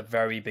 right at the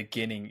very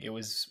beginning, it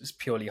was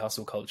purely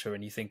hustle culture,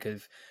 and you think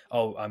of,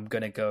 oh, I'm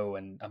gonna go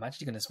and I'm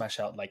actually gonna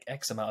smash out like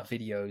X amount of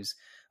videos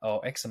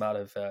or X amount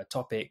of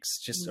topics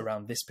just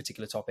around this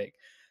particular topic,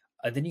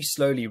 and then you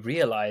slowly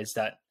realize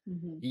that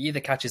it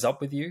either catches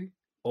up with you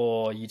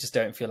or you just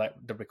don't feel like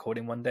the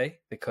recording one day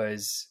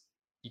because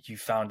you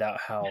found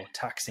out how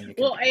taxing it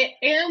can be.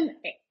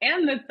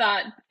 And the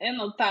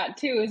thought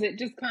too, is it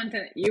just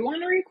content you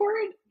want to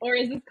record, or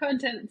is this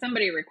content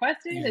somebody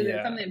requested? Is it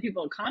something that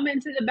people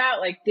commented about?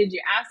 Like, did you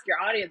ask your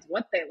audience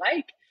what they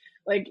like?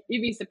 Like,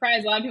 you'd be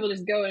surprised, a lot of people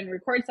just go and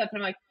record stuff,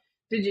 and I'm like,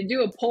 did you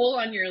do a poll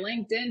on your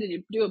LinkedIn? Did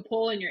you do a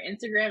poll in your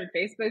Instagram and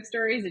Facebook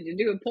stories? Did you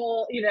do a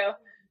poll,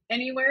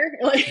 anywhere?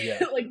 Like,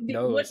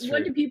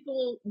 what do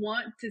people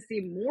want to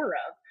see more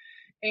of?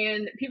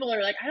 And people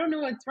are like, I don't know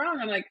what's wrong.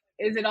 I'm like,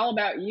 is it all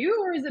about you,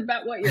 or is it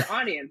about what your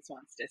audience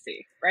wants to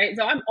see? Right.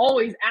 So I'm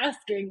always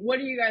asking, what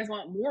do you guys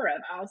want more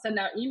of? I'll send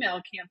out email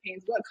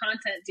campaigns. What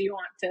content do you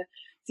want to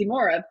see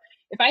more of?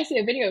 If I see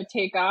a video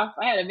take off,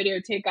 I had a video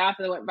take off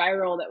that went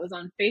viral that was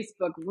on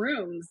Facebook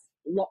Rooms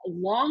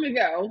long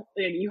ago.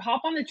 You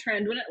hop on the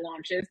trend when it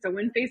launches. So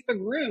when Facebook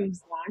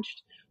Rooms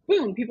launched,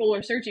 boom, people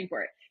were searching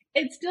for it.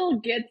 It still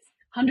gets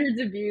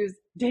hundreds of views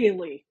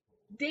daily.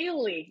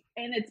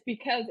 And it's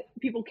because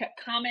people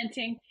kept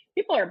commenting.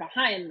 People are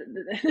behind.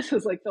 This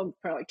was like filmed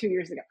probably like 2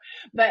 years ago,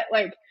 but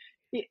like,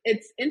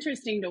 it's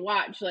interesting to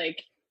watch.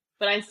 Like,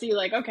 but I see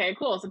like, okay,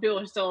 cool. So people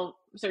are still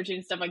searching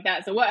and stuff like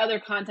that. So what other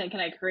content can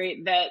I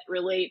create that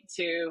relate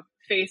to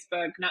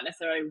Facebook? Not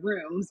necessarily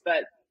Rooms,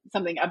 but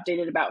something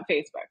updated about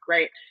Facebook,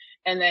 right?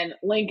 and then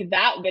link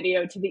that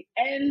video to the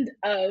end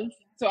of,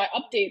 so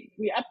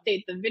we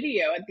update the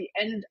video at the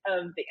end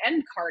of the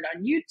end card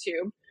on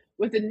YouTube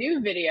with a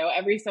new video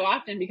every so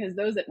often, because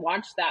those that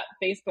watch that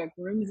Facebook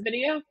Rooms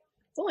video,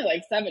 it's only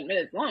like 7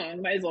 minutes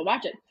long, might as well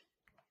watch it.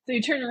 So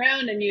you turn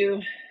around and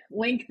you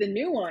link the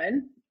new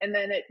one, and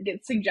then it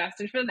gets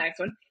suggested for the next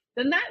one.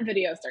 Then that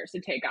video starts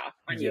to take off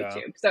on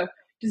YouTube. So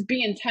just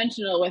be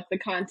intentional with the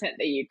content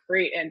that you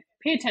create and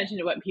pay attention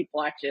to what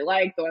people actually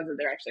like, the ones that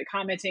they're actually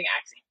commenting,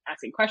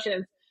 asking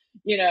questions,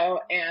 you know,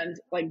 and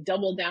like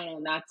double down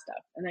on that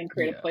stuff, and then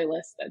create a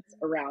playlist that's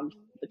around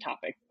the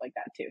topic like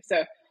that too.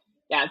 So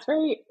yeah, it's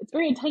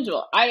very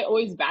intentional. I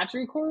always batch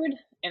record,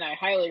 and I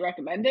highly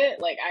recommend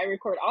it. Like, I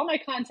record all my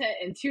content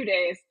in 2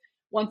 days,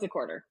 once a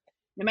quarter.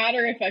 No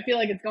matter if I feel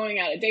like it's going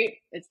out of date,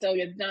 it still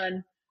gets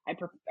done. I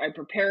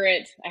prepare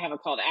it. I have a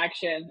call to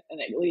action,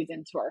 and it leads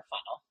into our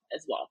funnel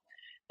as well.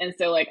 And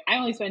so, like, I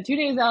only spend 2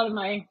 days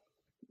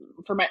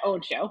for my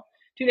own show,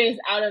 2 days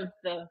out of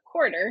the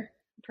quarter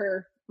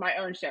per my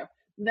own show.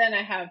 Then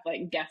I have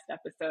like guest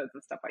episodes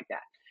and stuff like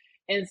that.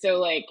 And so,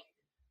 like,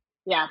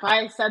 yeah, if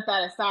I set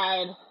that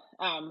aside,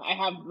 I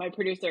have my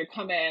producer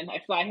come in,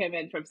 I fly him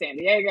in from San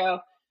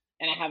Diego,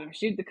 and I have him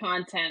shoot the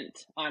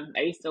content. I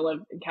used to live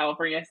in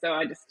California, so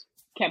I just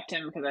kept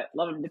him because I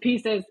love him to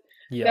pieces.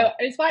 So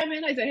I just fly him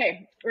in. I said,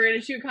 hey, we're going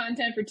to shoot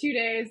content for 2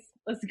 days.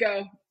 Let's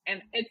go.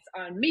 And it's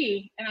on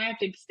me, and I have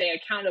to stay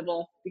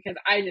accountable because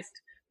I just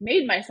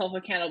made myself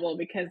accountable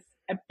because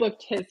I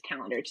booked his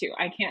calendar too.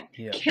 I can't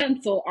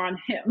cancel on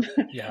him.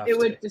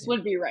 It just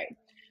wouldn't be right.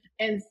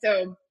 And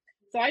so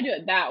I do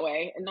it that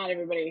way. And not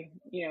everybody,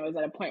 you know, is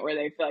at a point where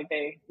they feel like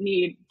they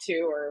need to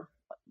or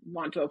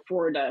want to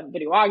afford a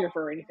videographer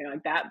or anything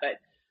like that. But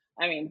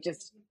I mean,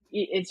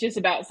 it's just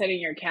about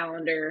setting your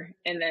calendar,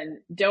 and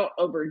then don't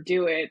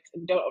overdo it.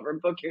 And don't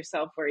overbook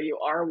yourself where you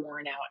are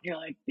worn out. And you're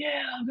like,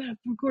 yeah, I'm going to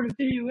record a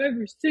video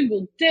every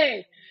single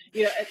day.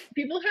 You know,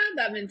 people have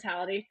that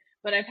mentality,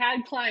 but I've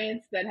had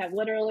clients that have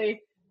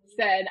literally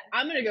said,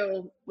 I'm going to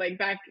go, like,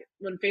 back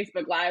when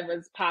Facebook Live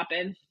was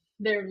popping,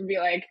 they would be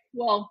like,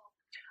 well,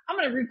 I'm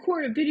going to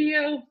record a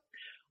video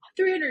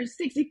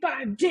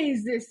 365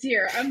 days this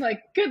year. I'm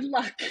like, good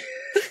luck.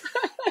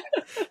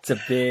 It's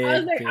a big, I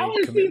was like, big I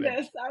want to see commitment.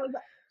 this.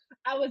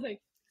 I was like,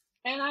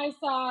 and I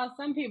saw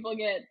some people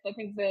get, I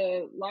think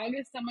the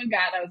longest someone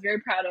got, I was very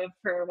proud of,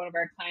 for one of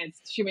our clients,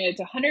 she made it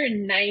to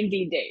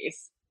 190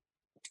 days.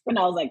 And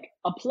I was like,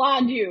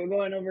 applaud you,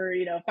 going over,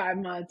 5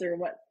 months or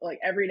what, like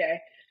every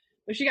day.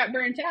 But she got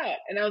burnt out.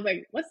 And I was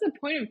like, what's the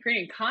point of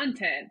creating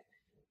content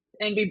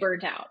and be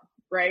burnt out,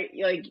 right?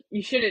 Like,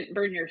 you shouldn't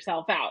burn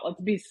yourself out.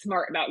 Let's be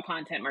smart about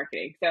content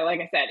marketing. So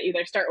like I said,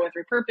 either start with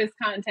repurposed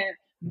content,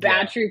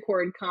 batch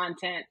record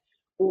content,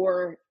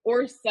 or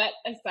set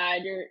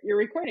aside your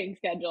recording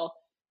schedule.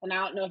 And I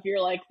don't know if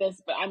you're like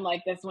this, but I'm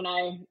like this. When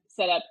I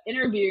set up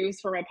interviews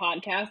for my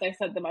podcast, I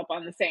set them up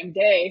on the same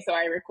day. So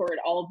I record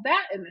all of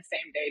that in the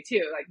same day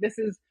too. Like, this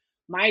is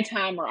my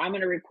time where I'm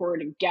going to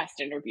record guest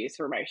interviews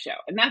for my show.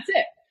 And that's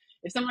it.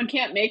 If someone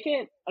can't make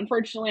it,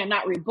 unfortunately, I'm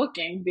not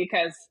rebooking,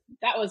 because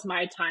that was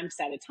my time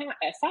set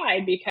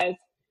aside, because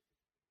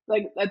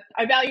like,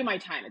 I value my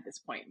time at this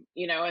point,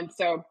 and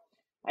so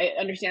I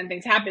understand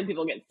things happen.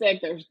 People get sick.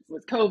 There's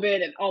with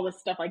COVID and all this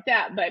stuff like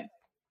that, but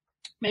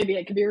maybe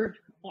it could be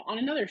on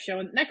another show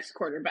in the next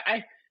quarter. But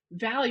I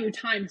value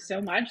time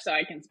so much, so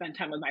I can spend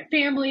time with my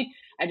family.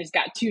 I just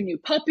got 2 new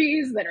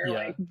puppies that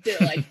are they're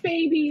like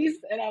babies.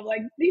 And I'm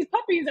like, these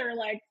puppies are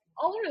like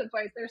all over the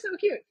place. They're so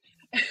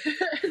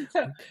cute.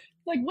 So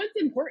like, what's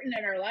important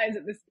in our lives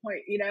at this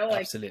point,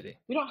 like, Absolutely.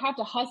 We don't have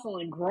to hustle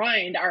and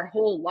grind our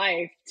whole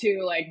life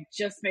to like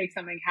just make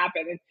something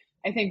happen. And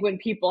I think when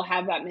people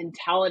have that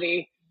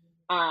mentality,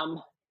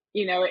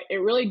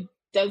 it really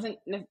doesn't,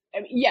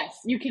 yes,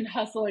 you can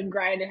hustle and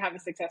grind and have a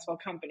successful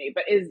company,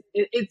 but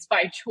it's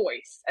by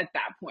choice at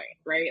that point,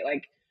 right?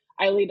 Like,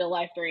 I lead a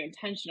life very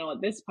intentional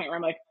at this point, where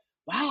I'm like,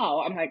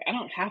 wow, I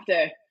don't have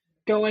to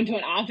go into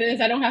an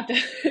office. I don't have to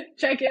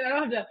check in. I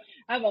don't have to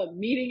have a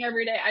meeting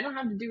every day. I don't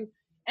have to do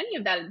any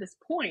of that at this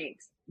point,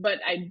 but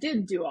I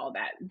did do all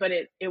that, but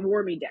it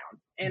wore me down.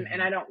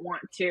 And I don't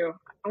want to.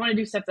 I want to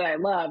do stuff that I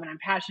love and I'm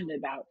passionate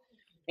about,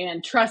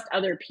 and trust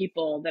other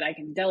people that I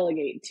can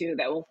delegate to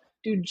that will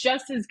do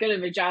just as good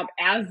of a job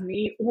as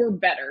me or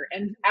better.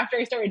 And after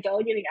I started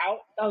delegating out,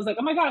 I was like,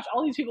 oh my gosh,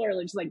 all these people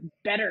are just like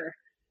better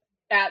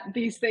at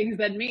these things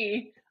than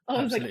me.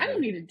 I was like, I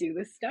don't need to do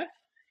this stuff.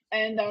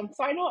 And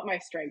so I know what my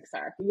strengths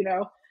are,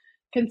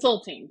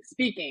 consulting,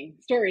 speaking,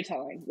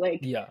 storytelling,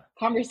 like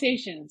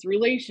conversations,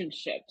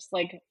 relationships.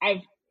 Like,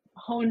 I've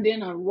honed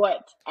in on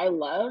what I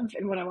love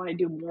and what I want to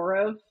do more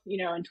of, in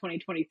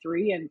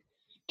 2023, and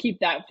keep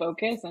that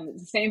focus. And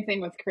it's the same thing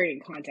with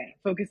creating content.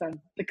 Focus on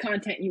the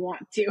content you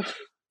want to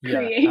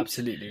create.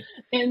 Absolutely.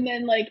 And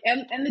then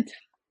and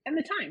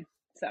the time.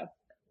 So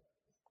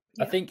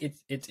I think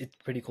it's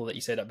pretty cool that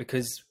you say that,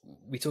 because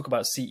we talk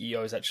about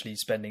CEOs actually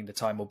spending the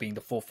time or being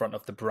the forefront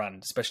of the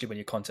brand, especially when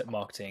you're content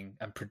marketing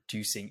and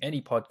producing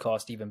any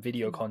podcast, even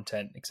video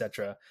content,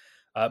 etc.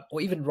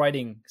 or even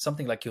writing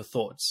something like your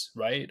thoughts,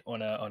 right,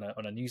 on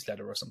a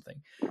newsletter or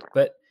something.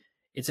 But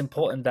it's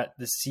important that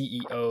the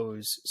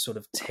CEOs sort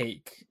of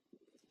take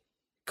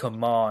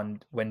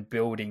command when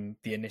building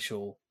the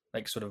initial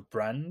like sort of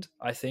brand,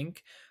 I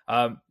think.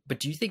 But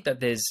do you think that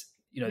there's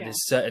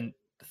certain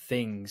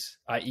things,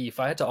 i.e., if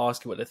I had to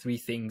ask you what the three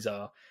things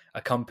are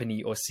a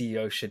company or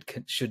CEO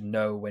should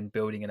know when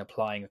building and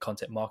applying a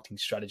content marketing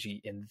strategy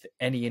in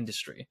any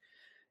industry,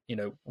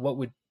 what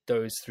would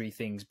those three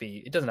things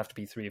be? It doesn't have to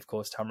be three, of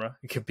course, Tamara.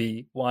 It could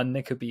be one,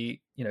 it could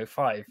be,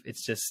 five.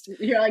 It's just,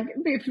 you're like,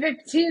 it'd be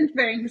 15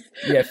 things.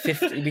 Yeah,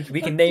 50.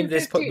 We can name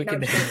this. We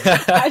can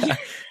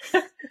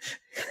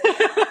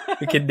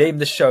we can name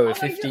the show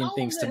 15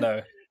 things to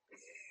know.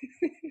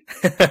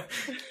 As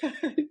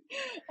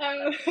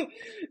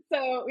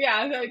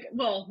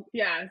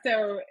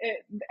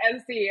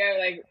CEO,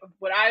 like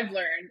what I've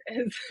learned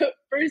is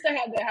first I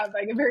had to have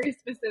like a very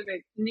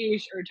specific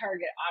niche or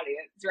target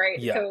audience, right?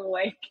 Yeah. So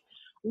like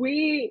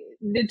we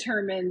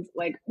determined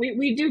like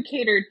we do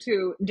cater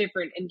to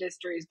different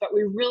industries, but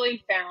we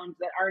really found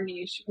that our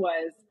niche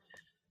was,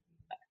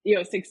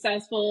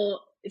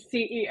 successful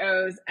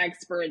CEOs,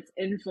 experts,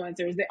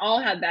 influencers. They all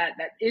had that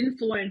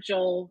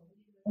influential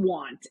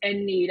want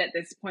and need at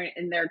this point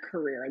in their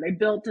career. They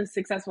built a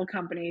successful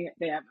company.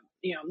 They have,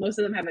 most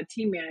of them have a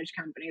team managed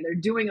company. They're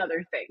doing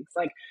other things.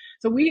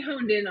 So we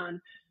honed in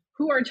on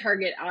who our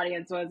target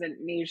audience was and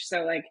niche.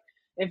 So like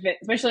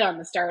especially on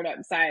the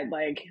startup side,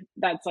 like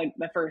that's like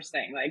the first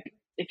thing, like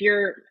if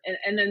you're,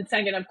 and then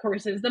second, of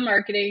course, is the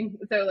marketing.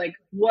 So like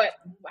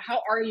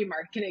how are you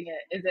marketing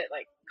it? Is it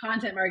like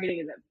content marketing?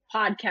 Is it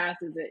podcast?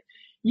 Is it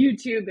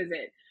YouTube? Is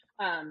it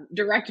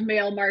direct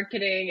mail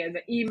marketing? Is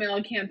it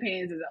email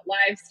campaigns? Is it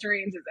live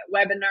streams? Is it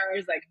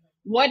webinars? Like,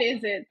 what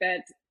is it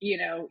that,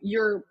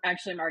 you're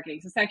actually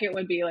marketing? So second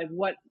would be like,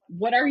 what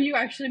are you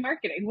actually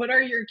marketing? What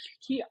are your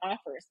key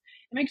offers?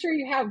 And make sure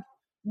you have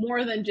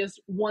more than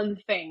just one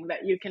thing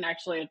that you can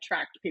actually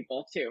attract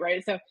people to,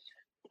 right? So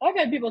I've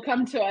had people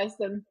come to us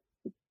and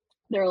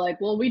they're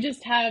like, well, we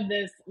just have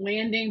this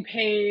landing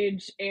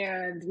page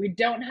and we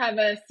don't have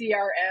a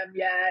CRM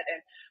yet.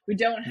 And we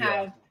don't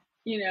have,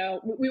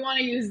 we want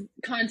to use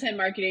content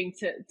marketing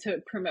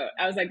to promote.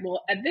 I was like,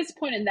 well, at this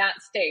point in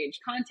that stage,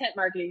 content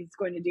marketing is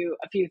going to do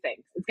a few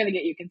things. It's going to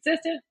get you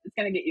consistent. It's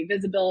going to get you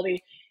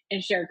visibility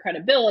and share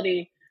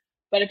credibility.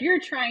 But if you're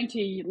trying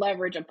to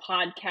leverage a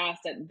podcast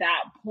at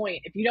that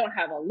point, if you don't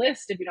have a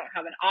list, if you don't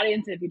have an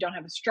audience, if you don't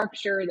have a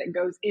structure that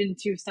goes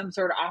into some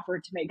sort of offer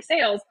to make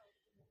sales,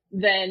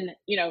 then,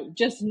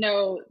 just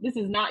know this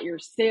is not your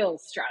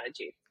sales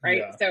strategy, right?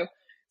 Yeah. So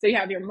you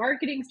have your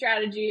marketing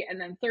strategy. And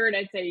then third,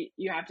 I'd say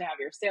you have to have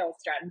your sales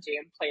strategy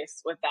in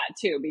place with that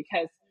too,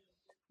 because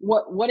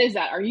what is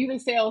that? Are you the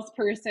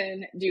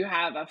salesperson? Do you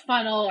have a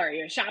funnel? Are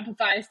you a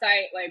Shopify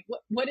site? Like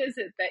what is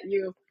it that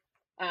you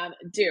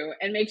do?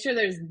 And make sure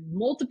there's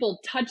multiple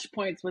touch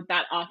points with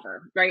that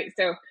offer, right?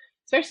 So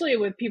especially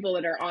with people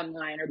that are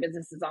online or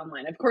businesses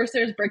online, of course,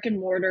 there's brick and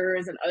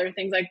mortars and other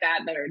things like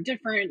that are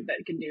different,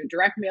 that can do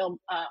direct mail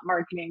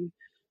marketing,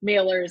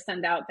 mailers,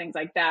 send out things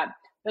like that.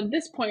 But at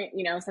this point,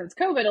 since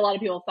COVID, a lot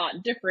of people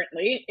thought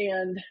differently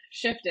and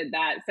shifted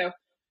that. So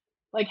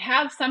like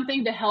have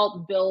something to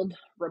help build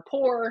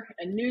rapport,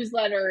 a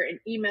newsletter, an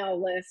email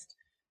list,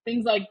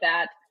 things like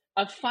that,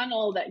 a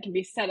funnel that can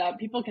be set up.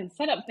 People can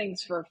set up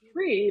things for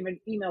free, even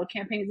email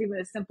campaigns, even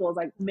as simple as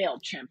like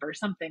MailChimp or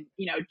something,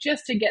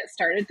 just to get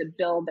started to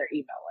build their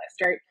email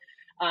list, right?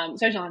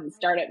 Especially on the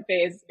startup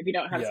phase, if you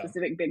don't have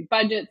specific big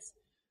budgets.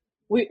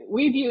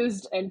 We've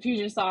used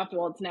Infusionsoft,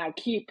 well, it's now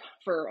Keap,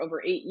 for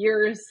over 8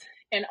 years,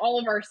 and all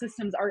of our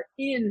systems are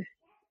in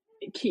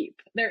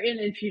Keap. They're in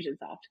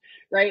Infusionsoft,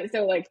 right?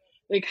 So like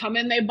they come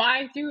in, they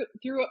buy through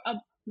a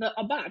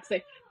box.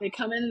 They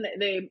come in,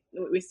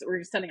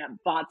 we're setting up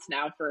bots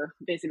now for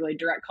basically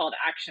direct call to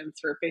actions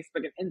for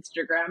Facebook and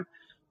Instagram,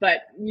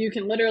 but you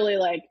can literally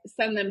like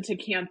send them to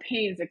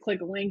campaigns that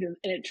click a link and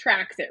it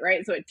tracks it,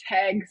 right? So it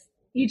tags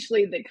each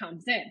lead that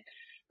comes in,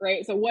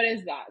 right? So what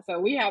is that? So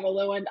we have a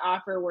low end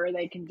offer where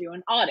they can do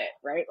an audit,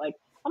 right? Like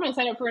I'm going to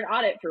sign up for an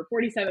audit for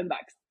 $47.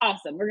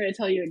 Awesome. We're going to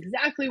tell you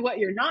exactly what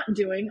you're not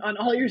doing on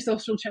all your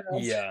social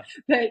channels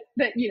that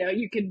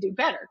you can do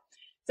better.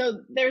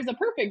 So there's a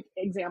perfect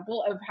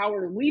example of how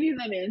we're leading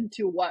them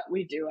into what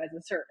we do as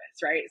a service,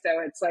 right? So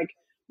it's like,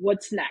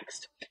 what's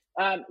next?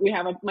 We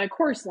have my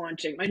course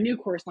launching, my new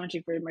course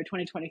launching for my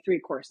 2023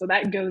 course. So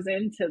that goes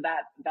into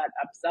that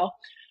upsell.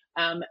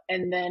 And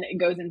then it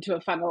goes into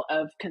a funnel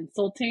of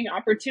consulting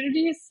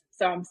opportunities.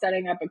 So I'm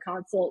setting up a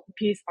consult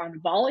piece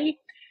on Volley.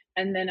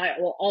 And then I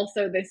will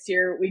also this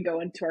year, we go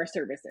into our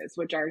services,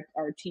 which our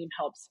team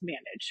helps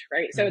manage,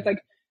 right? So it's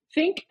like,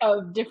 think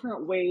of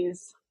different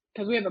ways,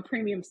 because we have a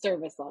premium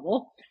service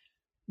level,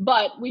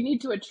 But we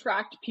need to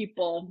attract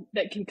people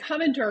that can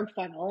come into our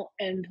funnel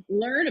and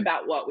learn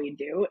about what we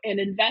do and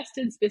invest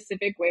in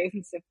specific ways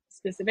and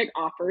specific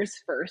offers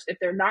first if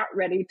they're not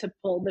ready to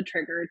pull the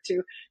trigger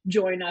to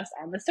join us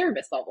on the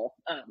service level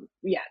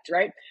yet,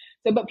 right?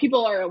 So, but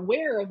people are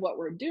aware of what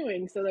we're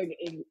doing, so they're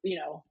getting,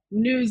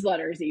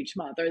 newsletters each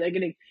month, or they're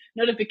getting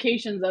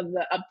notifications of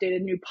the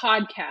updated new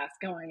podcast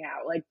going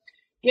out. Like,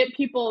 get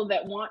people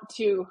that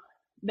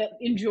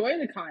enjoy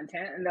the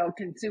content, and they'll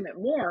consume it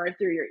more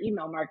through your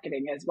email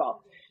marketing as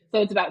well.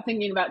 So it's about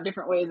thinking about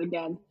different ways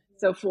again.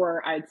 So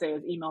I'd say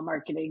is email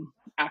marketing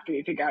after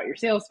you figure out your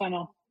sales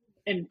funnel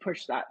and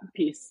push that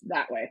piece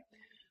that way.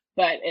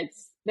 But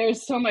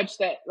there's so much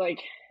that, like,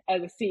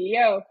 as a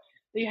CEO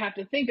that you have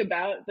to think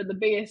about, but the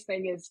biggest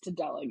thing is to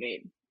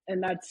delegate.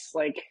 And that's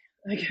like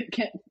I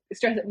can't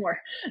stress it more.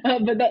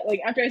 But that, like,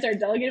 after I started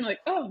delegating, I'm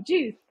like, oh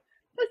geez,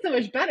 that's so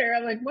much better.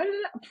 I'm like, why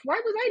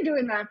was I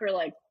doing that for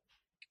like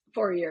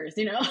 4 years?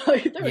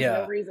 Like, there was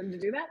no reason to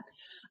do that.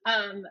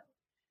 And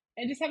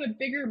just have a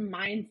bigger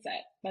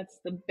mindset. That's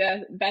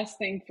the best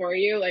thing for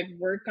you. Like,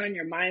 work on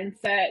your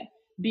mindset,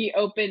 be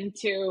open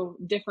to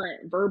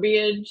different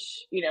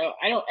verbiage.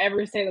 I don't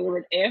ever say the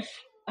word if,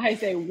 I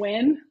say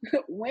when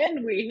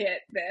we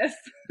hit this.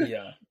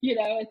 Yeah.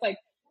 It's like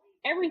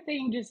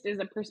everything just is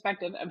a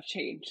perspective of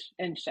change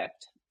and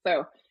shift.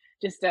 So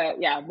just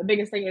the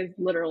biggest thing is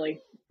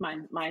literally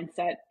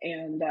mindset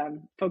and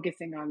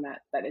focusing on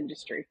that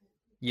industry.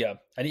 Yeah.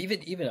 And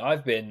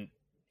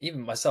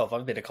even myself,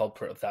 I've been a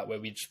culprit of that, where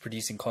we're just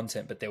producing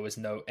content, but there's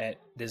no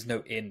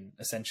in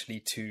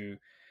essentially to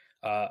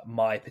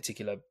my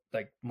particular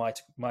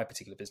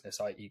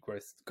business, i.e.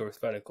 growth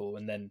vertical,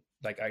 and then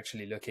like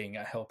actually looking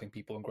at helping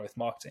people in growth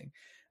marketing.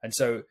 And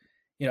so,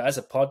 as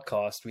a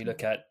podcast, we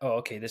look at,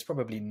 okay, there's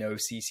probably no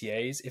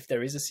CTAs. If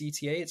there is a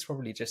CTA, it's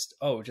probably just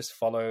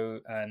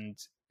follow and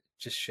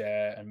just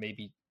share and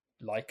maybe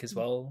like as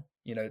well,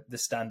 the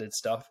standard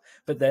stuff.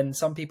 But then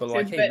some people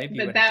are like, hey, maybe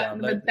you want to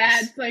download this. But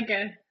that's like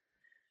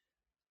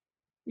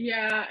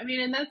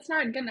and that's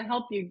not going to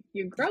help you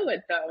grow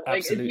it though.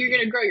 Like, if you're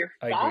going to grow your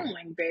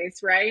following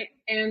base, right?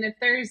 And if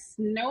there's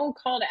no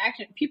call to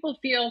action, people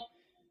feel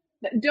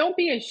that, don't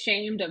be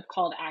ashamed of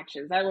call to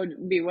actions. That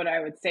would be what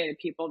I would say to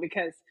people,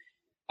 because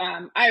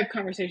I have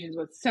conversations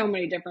with so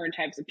many different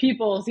types of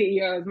people,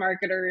 CEOs,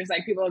 marketers.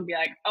 Like, people would be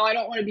like, oh, I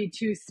don't want to be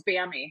too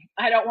spammy.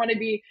 I don't want to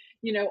be,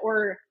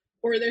 or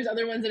there's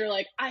other ones that are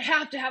like, I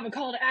have to have a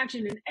call to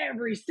action in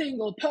every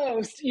single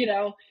post,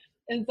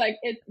 And it's like,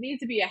 it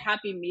needs to be a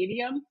happy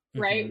medium,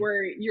 right? Mm-hmm.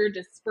 Where you're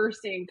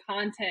dispersing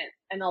content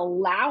and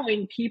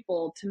allowing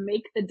people to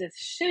make the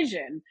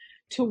decision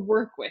to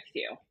work with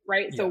you,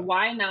 right? Yeah. So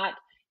why not?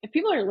 If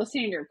people are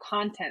listening to your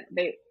content,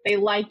 they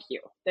like you.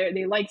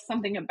 They like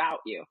something about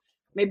you.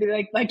 Maybe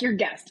like your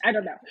guest. I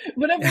don't know.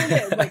 Whatever it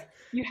is, like,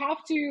 you have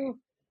to.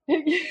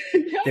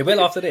 They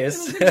will after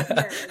this. And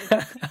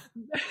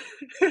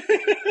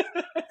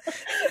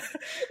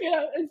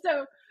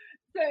so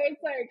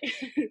it's like.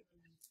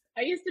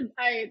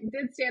 I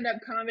did stand-up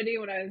comedy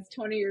when I was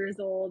 20 years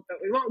old, but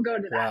we won't go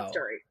to that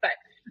story. But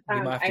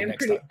I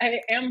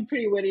am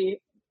pretty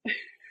witty.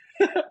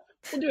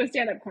 We'll do a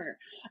stand-up corner,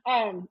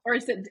 or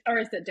a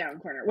sit down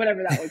corner,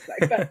 whatever that looks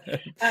like. But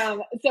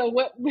so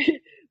what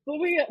we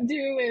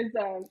do is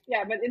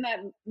but in that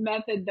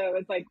method though,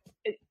 it's like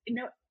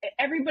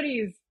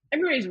everybody's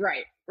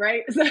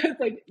right? So it's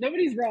like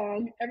nobody's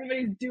wrong.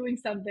 Everybody's doing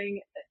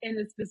something in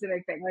a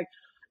specific thing. Like,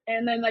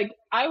 and then like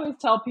I always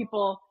tell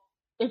people,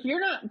 if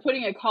you're not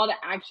putting a call to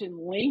action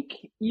link,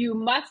 you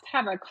must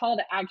have a call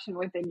to action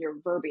within your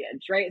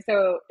verbiage, right?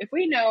 So if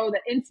we know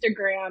that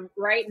Instagram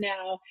right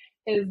now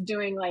is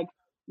doing like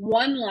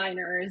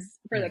one-liners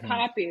for the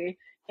copy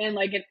and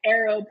like an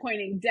arrow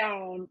pointing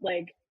down,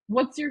 like,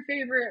 what's your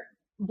favorite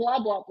blah,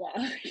 blah, blah,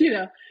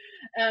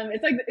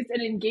 it's like, it's an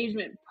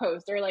engagement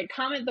post, or like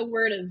comment the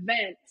word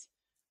event.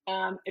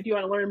 If you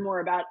want to learn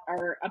more about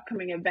our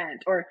upcoming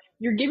event, or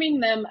you're giving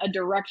them a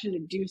direction to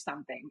do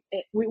something.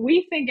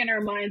 We think in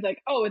our minds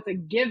like, oh, it's a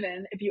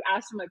given. If you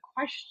ask them a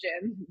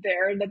question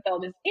there, that they'll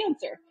just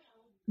answer.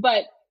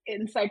 But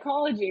in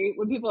psychology,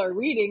 when people are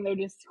reading, they're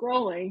just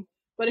scrolling.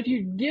 But if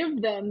you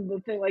give them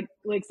the thing,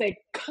 like say,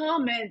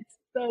 comment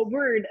the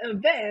word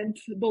event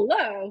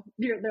below,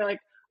 they're like,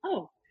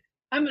 oh,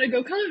 I'm going to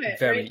go comment.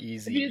 Very right?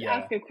 easy. If you just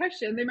ask a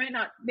question, they might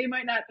not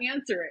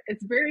answer it.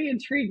 It's very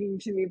intriguing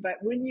to me.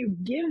 But when you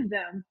give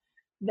them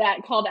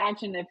that call to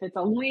action, if it's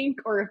a link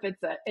or if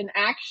it's an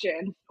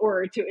action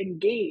or to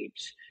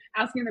engage,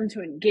 asking them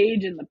to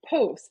engage in the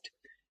post,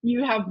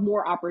 you have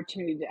more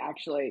opportunity to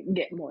actually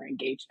get more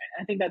engagement.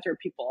 I think that's where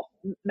people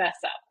mess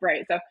up,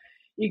 right? So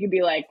you could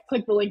be like,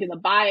 click the link in the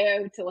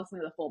bio to listen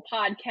to the full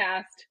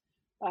podcast,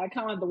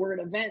 comment the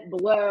word event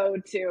below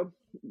to,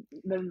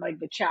 then like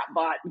the chat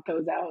bot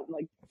goes out and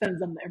like sends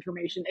them the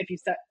information. If you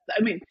set,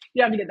 I mean,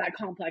 you don't have to get that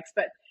complex,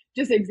 but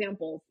just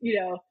examples,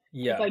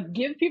 It's like,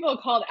 give people a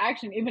call to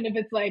action, even if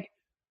it's like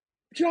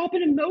drop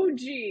an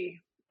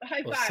emoji,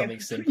 high five, something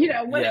simple.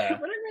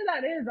 Whatever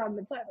that is on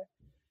the platform.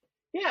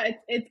 yeah,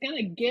 it's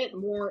gonna get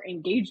more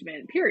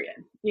engagement,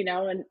 period.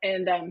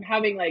 And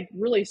having like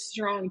really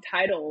strong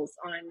titles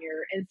on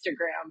your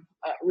Instagram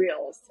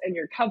reels and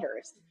your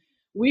covers.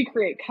 We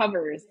create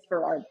covers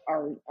for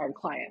our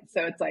clients,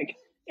 so it's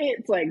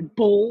like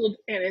bold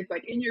and it's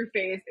like in your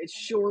face. It's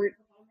short.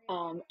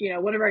 One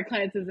of our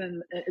clients is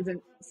a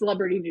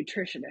celebrity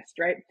nutritionist,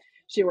 right?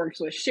 She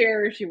works with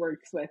Cher. She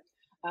works with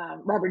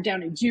Robert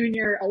Downey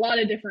Jr. A lot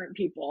of different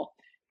people,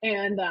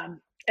 and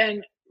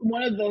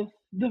one of the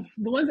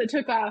ones that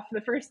took off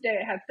the first day,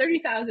 it had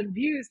 30,000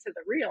 views to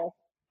the reel,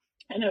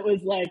 and it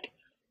was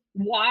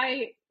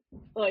why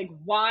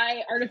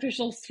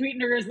artificial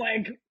sweeteners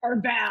are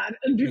bad,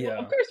 and people, Yeah.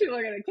 of course, people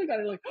are gonna click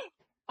on it like,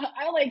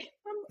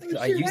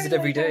 I shoot, use why it do I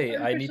every have day.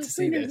 I need artificial to see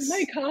sweeteners in my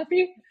this.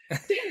 coffee?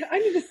 Damn, I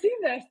need to see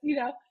this.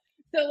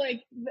 So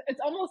it's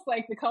almost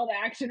like the call to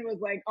action was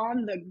like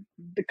on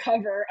the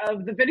cover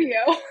of the video.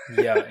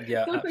 Yeah,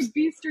 yeah, So it's like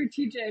be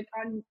strategic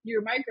on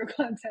your micro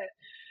content,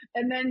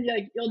 and then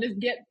you'll just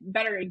get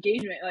better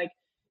engagement.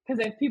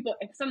 Because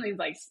if something's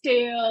like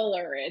stale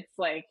or it's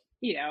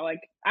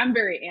I'm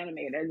very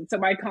animated, so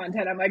my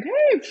content I'm like,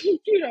 hey,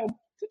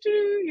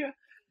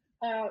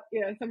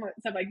 somewhat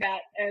stuff like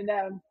that.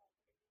 And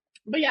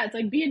but yeah, it's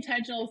like be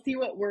intentional, see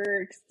what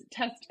works,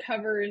 test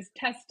covers,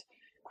 test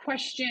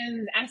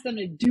questions, ask them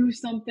to do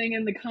something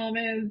in the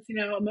comments,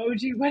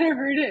 emoji,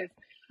 whatever it is,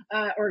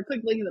 or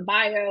click link in the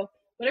bio,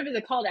 whatever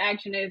the call to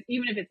action is.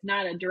 Even if it's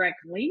not a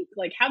direct link,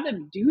 like have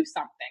them do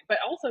something, but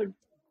also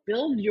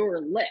build your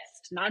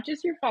list, not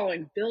just your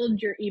following.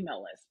 Build your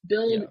email list,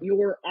 build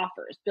your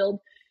offers,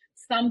 build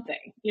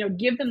something.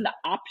 Give them the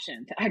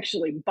option to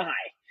actually buy.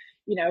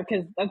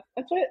 Because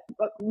that's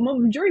what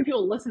majority of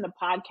people listen to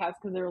podcasts,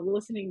 because they're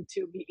listening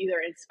to be either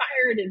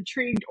inspired,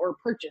 intrigued, or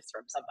purchased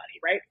from somebody,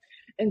 right?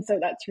 And so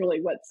that's really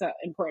what's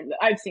important that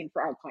I've seen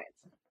for our clients.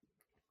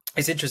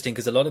 It's interesting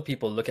because a lot of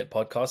people look at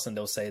podcasts and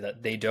they'll say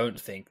that they don't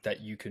think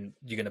that you're going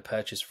to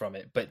purchase from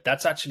it, but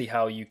that's actually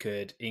how you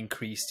could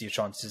increase your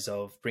chances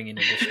of bringing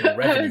additional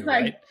revenue,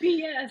 right?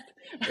 P.S.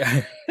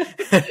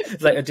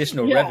 It's like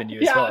additional revenue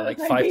as well, like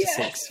 5 to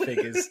 6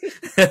 figures.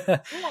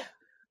 Well,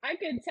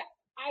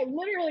 I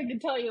literally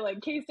could tell you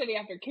case study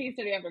after case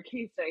study after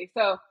case study.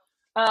 So,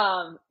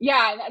 and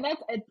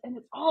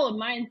it's all a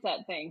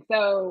mindset thing.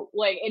 So,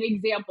 an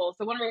example.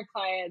 So, one of our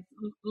clients,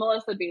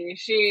 Melissa B,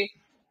 she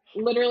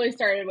literally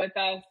started with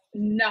us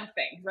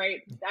nothing,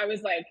 right?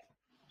 She's like,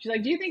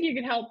 do you think you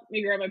could help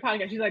me grow my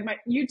podcast? She's like, my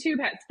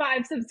YouTube has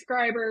 5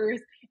 subscribers,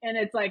 and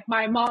it's like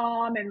my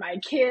mom and my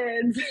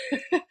kids.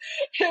 And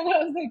I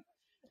was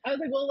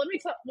like, well, let me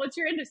tell. What's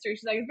your industry?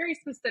 She's like, it's very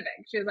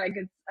specific. She was like,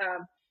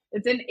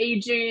 it's in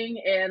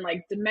aging and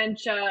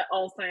dementia,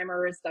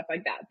 Alzheimer's, stuff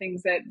like that.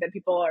 Things that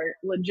people are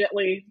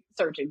legitly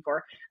searching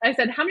for. I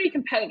said, how many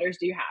competitors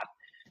do you have?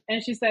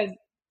 And she says,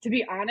 to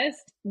be honest,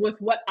 with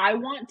what I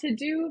want to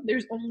do,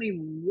 there's only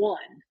one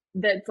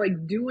that's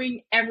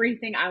doing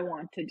everything I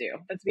want to do.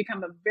 That's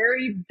become a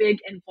very big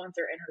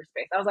influencer in her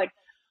space. I was like,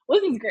 well,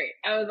 this is great.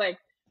 I was like,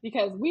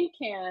 because we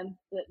can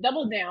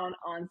double down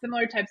on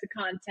similar types of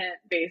content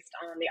based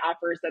on the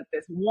offers that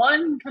this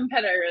one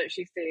competitor that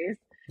she sees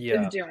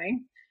is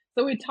doing.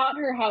 So we taught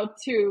her how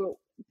to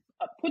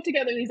put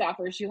together these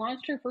offers. She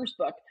launched her first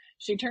book.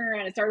 She turned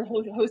around and started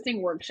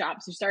hosting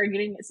workshops. She started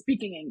getting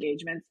speaking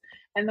engagements.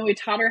 And then we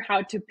taught her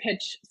how to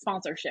pitch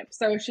sponsorship.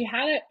 So she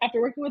had it after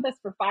working with us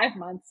for 5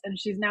 months, and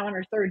she's now in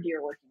her 3rd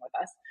year working with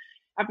us.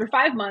 After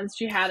 5 months,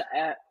 she had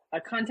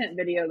a content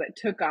video that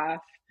took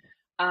off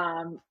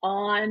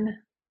on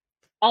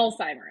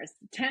Alzheimer's,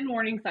 10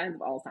 warning signs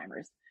of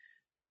Alzheimer's.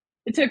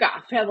 It took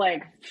off.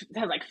 It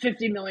had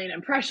 50 million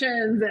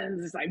impressions,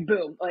 and it's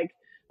boom,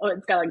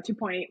 it's got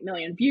 2.8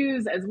 million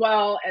views as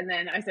well. And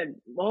then I said,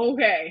 well,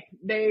 okay,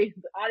 the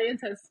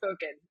audience has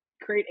spoken.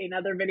 Create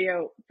another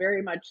video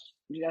very much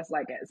just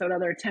like it. So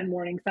another 10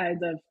 warning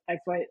signs of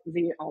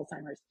XYZ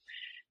Alzheimer's.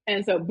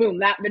 And so boom,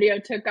 that video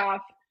took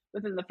off.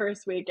 Within the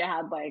first week, it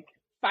had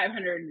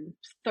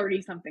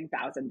 530 something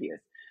thousand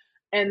views.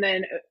 And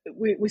then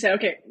we said,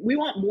 okay, we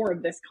want more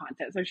of this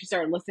content. So she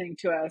started listening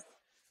to us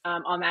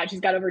on that.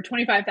 She's got over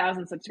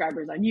 25,000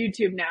 subscribers on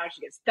YouTube now.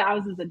 She gets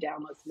thousands of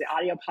downloads to the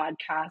audio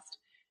podcast.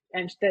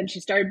 And then she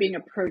started being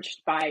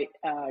approached by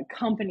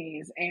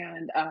companies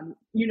and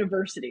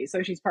universities.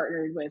 So she's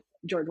partnered with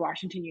George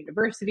Washington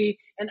University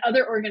and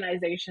other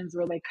organizations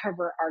where they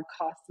cover our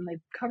costs. And they've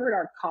covered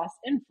our costs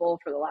in full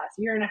for the last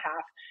year and a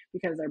half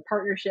because they're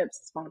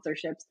partnerships,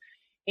 sponsorships.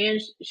 And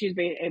she's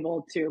been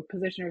able to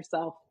position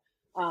herself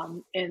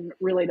in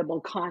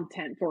relatable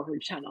content for her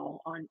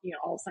channel on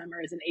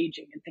Alzheimer's and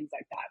aging and things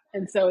like that.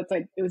 And so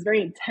it was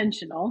very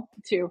intentional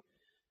to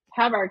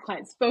have our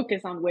clients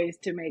focus on ways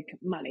to make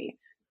money.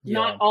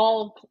 Not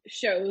all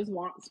shows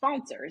want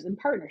sponsors and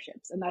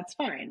partnerships, and that's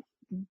fine.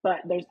 But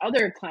there's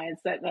other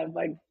clients that have,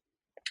 an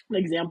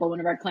example, one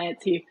of our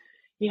clients, he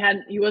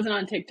wasn't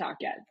on TikTok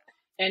yet,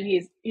 and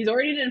he's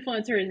already an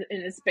influencer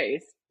in his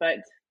space, but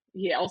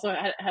he also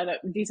had a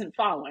decent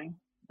following.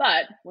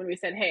 But when we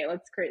said, hey,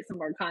 let's create some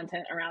more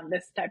content around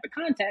this type of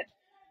content,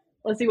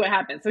 let's see what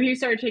happens. So he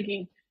started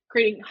taking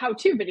creating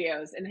how-to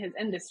videos in his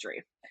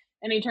industry.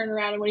 And he turned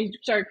around, and when he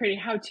started creating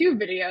how-to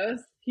videos,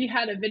 he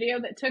had a video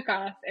that took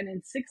off, and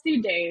in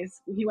 60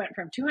 days, he went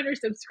from 200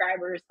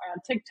 subscribers on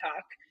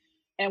TikTok,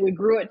 and we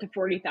grew it to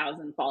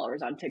 40,000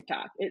 followers on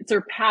TikTok. It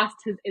surpassed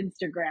his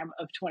Instagram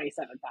of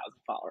 27,000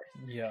 followers.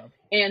 Yeah.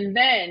 And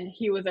then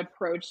he was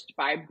approached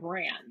by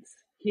brands.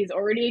 He's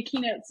already a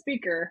keynote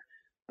speaker,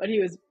 but he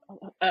was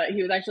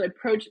actually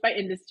approached by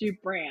industry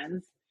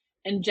brands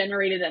and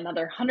generated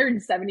another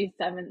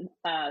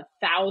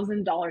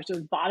 $177,000 to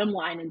his bottom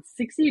line in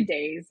 60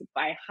 days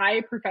by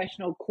high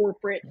professional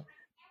corporate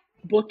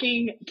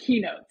booking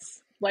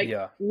keynotes. Like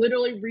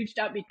literally reached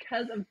out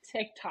because of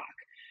TikTok.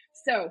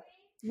 So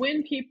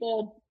when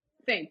people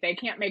think they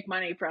can't make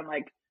money from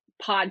like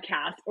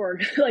podcasts or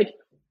like,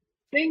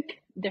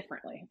 think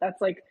differently. That's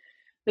like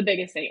the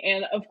biggest thing.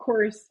 And of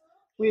course,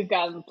 we've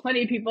gotten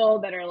plenty of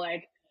people that are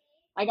like,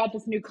 I got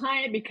this new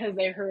client because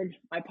they heard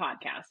my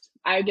podcast.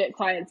 I get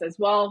clients as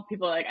well.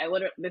 People are like,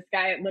 this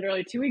guy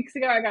literally 2 weeks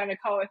ago, I got on a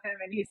call with him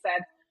and he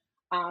said,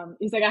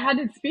 he's like, I had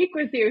to speak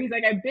with you. He's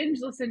like, I binge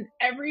listened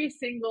every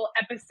single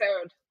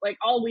episode, like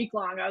all week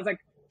long. I was like,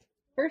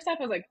 first off,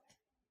 I was like,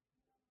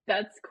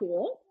 that's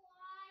cool.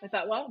 I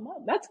thought,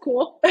 well, that's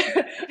cool.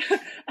 I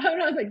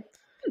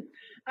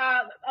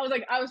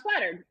was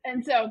flattered.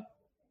 And so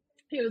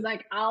he was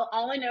like,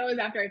 all I know is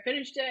after I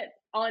finished it,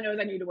 all I know is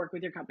I need to work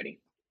with your company.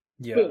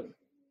 Yeah. Boom.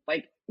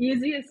 Like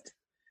easiest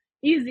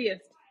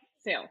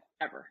sale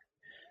ever.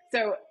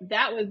 So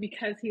that was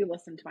because he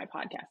listened to my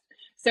podcast.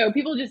 So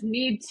people just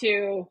need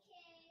to,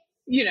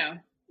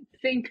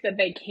 think that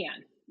they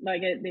can.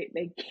 Like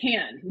they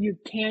can. You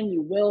can,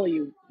 you will,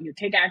 you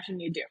take action,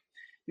 you do.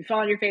 You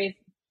fall on your face,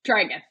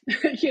 try again.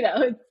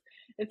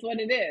 It's what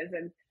it is.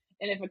 And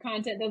if a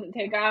content doesn't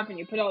take off and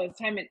you put all this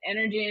time and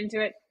energy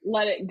into it,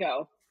 let it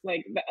go.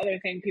 Like the other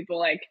thing people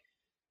like,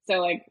 so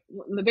like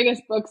the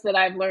biggest books that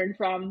I've learned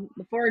from,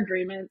 the Four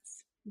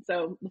Agreements.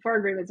 So the Four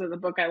Agreements was a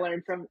book I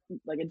learned from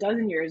like a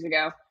dozen years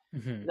ago.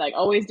 Mm-hmm. Like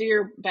always do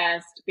your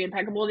best, be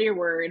impeccable to your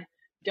word,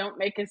 don't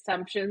make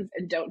assumptions,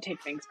 and don't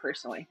take things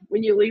personally.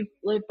 When you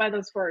live by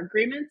those Four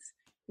Agreements,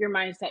 your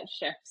mindset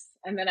shifts.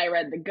 And then I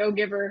read The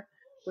Go-Giver,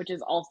 which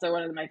is also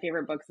one of my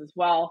favorite books as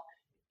well.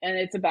 And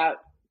it's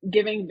about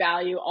giving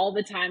value all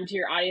the time to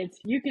your audience.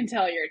 You can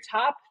tell your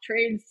top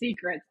trade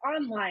secrets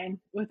online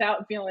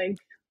without feeling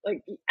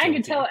like I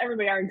can tell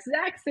everybody our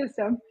exact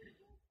system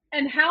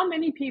and how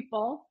many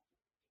people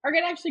are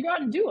going to actually go out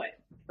and do it,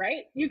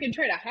 right? You can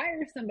try to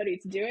hire somebody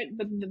to do it,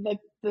 but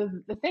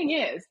the thing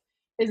is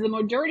the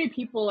majority of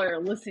people are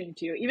listening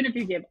to you. Even if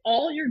you give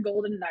all your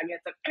golden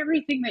nuggets of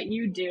everything that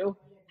you do,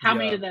 how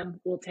many of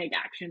them will take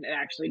action and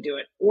actually do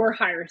it or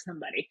hire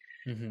somebody?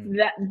 Mm-hmm.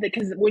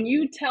 Because when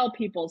you tell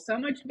people so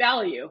much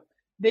value,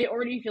 they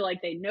already feel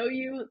like they know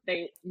you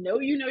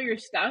know your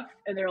stuff,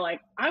 and they're like,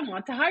 I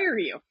want to hire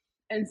you.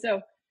 And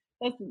so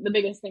that's the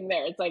biggest thing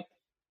there. It's like,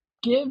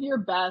 give your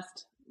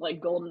best,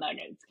 like golden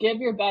nuggets, give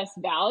your best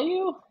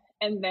value.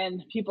 And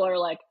then people are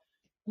like,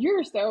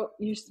 you're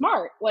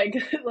smart. Like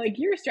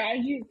your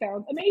strategy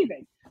sounds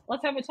amazing.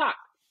 Let's have a talk.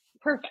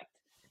 Perfect.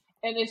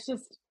 And it's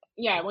just,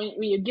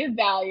 when you give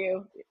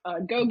value,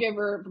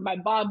 Go-Giver by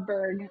Bob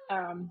Burg,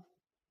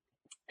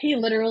 he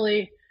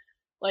literally,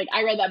 like,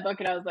 I read that book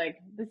and I was like,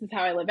 this is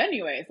how I live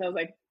anyway. So I was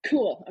like,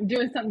 cool, I'm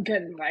doing something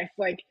good in life.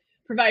 Like,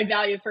 provide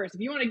value first.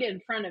 If you want to get in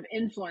front of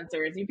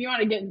influencers, if you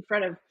want to get in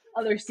front of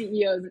other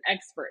CEOs and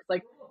experts,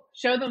 like,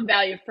 show them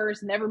value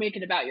first. Never make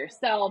it about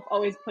yourself.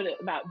 Always put it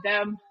about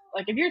them.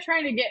 Like, if you're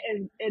trying to get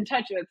in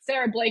touch with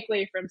Sarah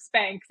Blakely from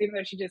Spanx, even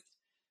though she just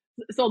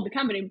sold the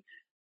company,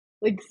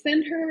 like,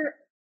 send her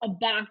a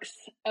box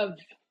of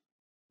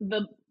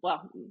this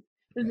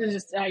is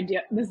just an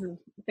idea. This is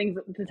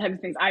the type of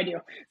things I do.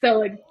 So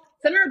like,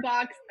 send her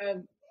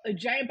a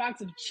giant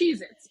box of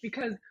Cheez-Its,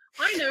 because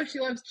I know she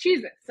loves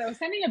Cheez-Its. So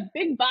sending a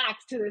big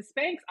box to the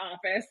Spanx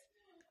office,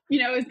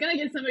 is going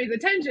to get somebody's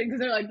attention, because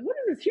they're like, what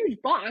is this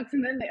huge box?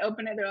 And then they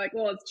open it. They're like,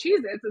 well, it's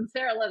Cheez-Its, and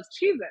Sarah loves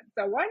Cheez-Its.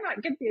 So why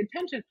not get the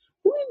attention?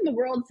 Who in the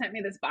world sent me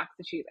this box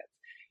of Cheez-Its?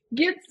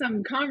 Get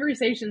some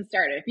conversation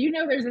started. If you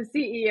know there's a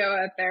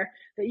CEO out there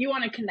that you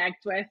want to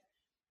connect with,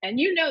 and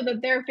you know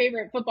that their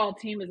favorite football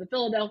team is the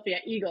Philadelphia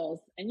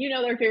Eagles, and you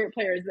know their favorite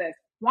player is this,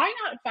 why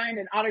not find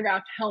an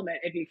autographed helmet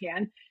if you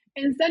can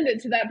and send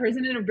it to that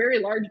person in a very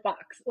large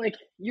box? Like,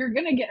 you're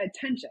going to get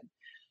attention,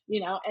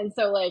 And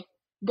so like,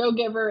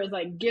 Go-Giver is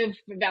like, give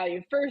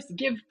value first,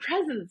 give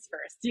presents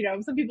first.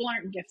 Some people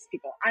aren't gifts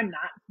people. I'm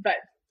not, but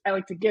I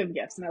like to give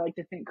gifts, and I like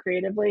to think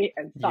creatively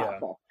and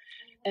thoughtful. Yeah.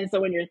 And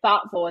so when you're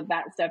thoughtful with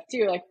that stuff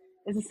too, like,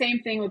 it's the same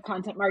thing with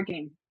content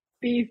marketing.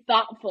 Be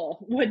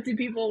thoughtful. What do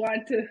people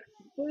like to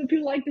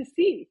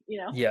see,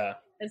 Yeah.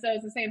 And so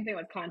it's the same thing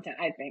with content,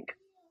 I think.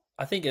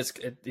 I think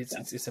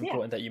it's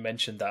important that you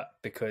mentioned that,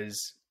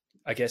 because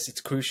I guess it's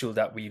crucial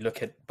that we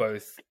look at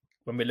both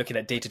when we're looking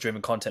at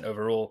data-driven content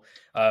overall,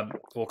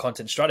 or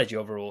content strategy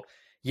overall.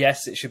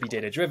 Yes, it should be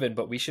data-driven,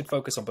 but we should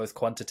focus on both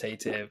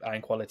quantitative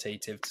and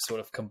qualitative to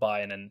sort of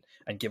combine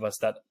and give us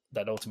that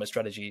ultimate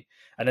strategy.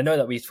 And I know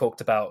that we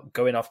talked about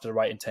going after the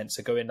right intent,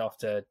 so going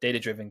after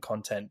data-driven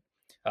content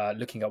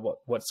looking at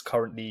what's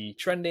currently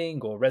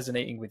trending or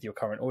resonating with your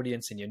current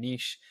audience in your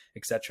niche,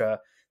 etc.,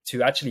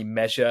 to actually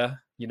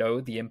measure,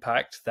 the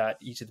impact that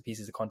each of the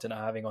pieces of content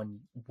are having on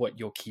what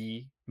your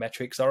key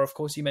metrics are. Of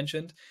course, you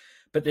mentioned,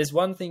 but there's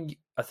one thing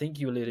I think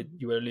you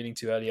were alluding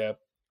to earlier,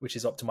 which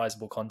is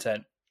optimizable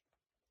content.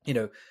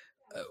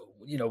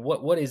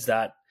 What is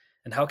that,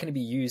 and how can it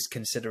be used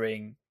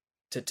considering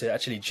to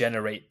actually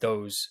generate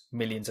those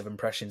millions of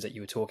impressions that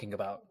you were talking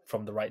about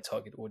from the right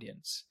target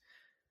audience?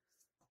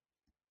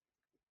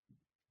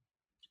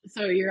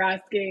 So you're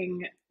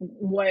asking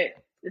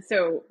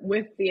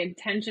with the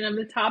intention of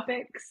the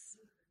topics?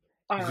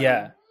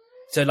 Yeah.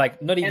 So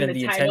like not even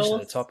the intention of the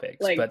titles,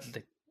 topics, like, but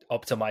the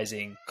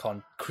optimizing,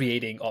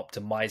 creating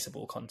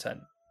optimizable content.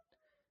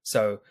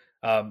 So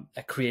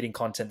creating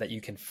content that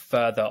you can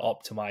further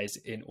optimize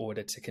in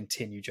order to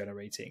continue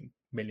generating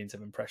millions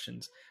of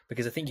impressions.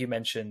 Because I think you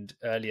mentioned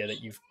earlier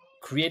that you've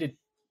created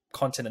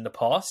content in the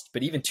past,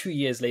 but even 2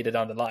 years later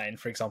down the line,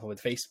 for example,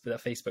 with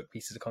Facebook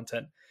pieces of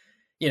content,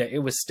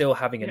 it was still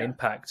having an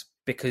impact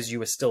because you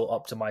were still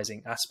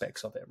optimizing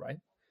aspects of it, right?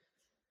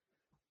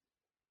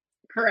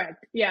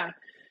 Correct. Yeah.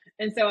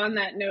 And so on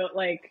that note,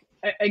 like,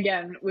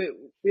 again, we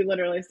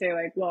literally say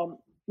like,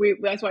 well,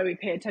 that's why we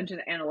pay attention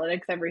to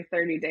analytics every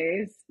 30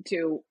 days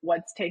to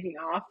what's taking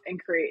off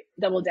and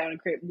double down and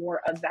create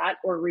more of that,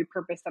 or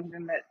repurpose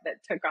something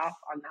that took off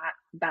on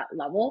that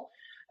level.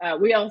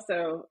 We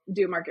also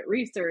do market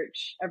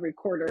research every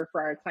quarter for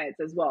our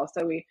clients as well.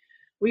 So we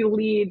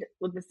lead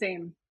with the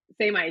same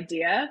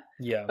idea,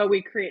 but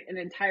we create an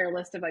entire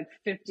list of like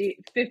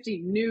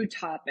 50 new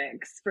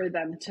topics for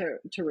them to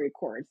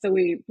record. So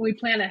we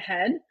plan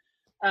ahead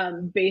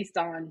based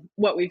on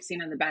what we've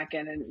seen on the back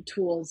end and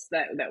tools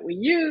that we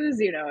use.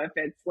 If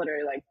it's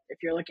literally like,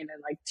 if you're looking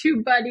at like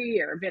TubeBuddy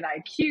or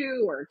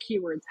vidIQ or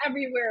Keywords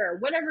Everywhere or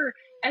whatever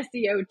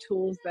SEO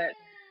tools that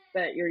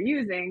you're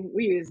using,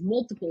 we use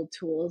multiple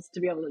tools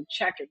to be able to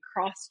check and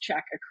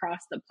cross-check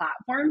across the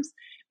platforms,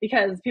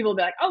 because people will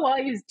be like, oh, well, I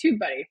use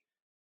TubeBuddy.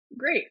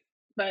 Great.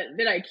 But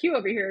vidIQ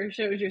over here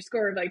shows your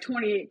score of like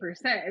 28%.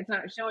 It's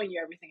not showing you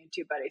everything in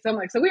TubeBuddy. So I'm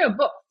like, so we have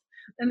both.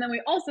 And then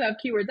we also have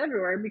Keywords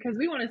Everywhere, because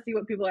we want to see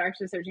what people are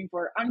actually searching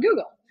for on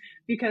Google,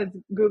 because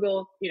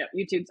Google,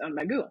 YouTube's owned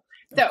by Google.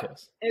 So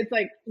it's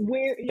like,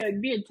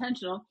 be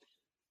intentional.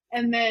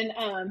 And then,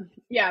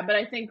 but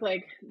I think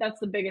like that's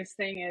the biggest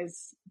thing,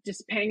 is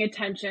just paying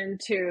attention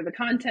to the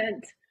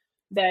content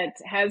that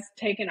has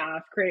taken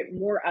off, create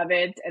more of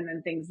it. And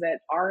then things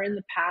that are in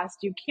the past,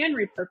 you can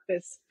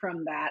repurpose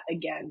from that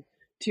again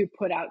to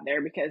put out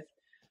there, because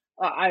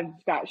I've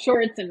got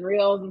shorts and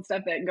reels and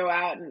stuff that go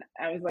out, and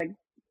I was like,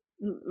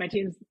 my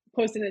team's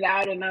posting it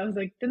out, and I was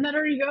like, didn't that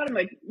already go out? I'm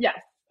like,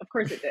 yes, of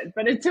course it did,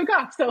 but it took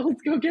off, so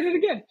let's go get it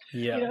again.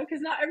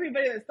 Because not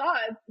everybody that saw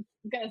it is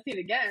gonna see it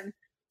again.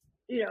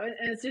 And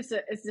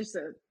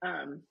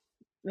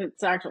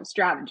it's actual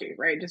strategy,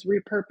 right? Just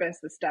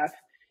repurpose the stuff.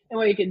 And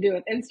what you can do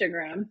with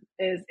Instagram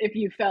is, if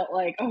you felt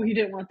like, oh, you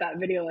didn't want that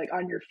video like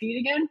on your feed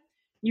again,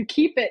 you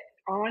keep it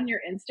on your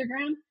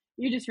Instagram.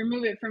 You just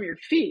remove it from your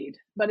feed,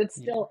 but it's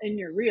still in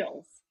your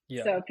reels.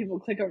 So if people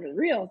click over the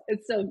reels,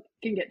 it still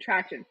can get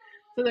traction.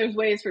 So there's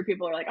ways for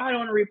people who are like, oh, I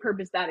don't want to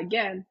repurpose that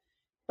again.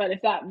 But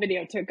if that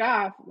video took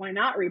off, why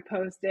not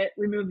repost it,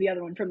 remove the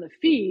other one from the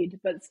feed,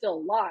 but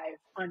still live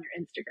on your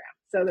Instagram?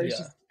 So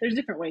there's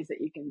different ways that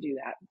you can do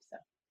that. So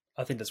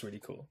I think that's really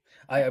cool.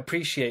 I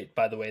appreciate,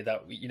 by the way,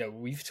 that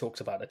we've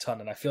talked about a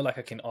ton, and I feel like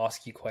I can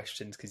ask you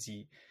questions because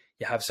you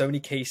have so many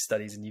case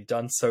studies and you've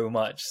done so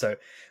much. So,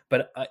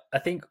 but I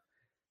think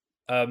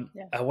I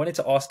wanted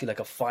to ask you like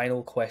a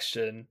final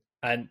question,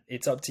 and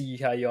it's up to you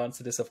how you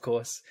answer this, of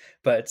course.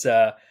 But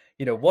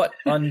what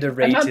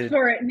underrated? I'm up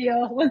for it,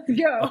 Neil. Let's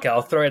go. Okay,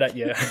 I'll throw it at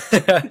you.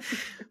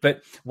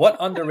 But what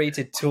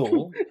underrated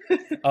tool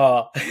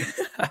are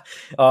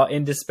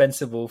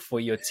indispensable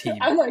for your team?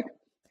 I'm like,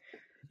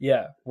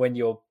 when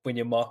you're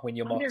marketing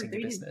your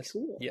business,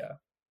 tool.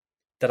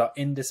 that are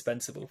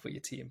indispensable for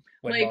your team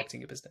when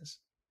marketing your business.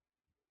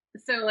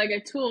 So like a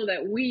tool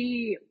that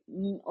we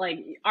like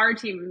our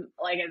team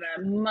like is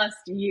a must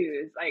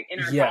use like in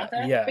our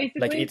process, basically.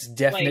 Like it's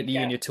definitely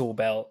in your tool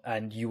belt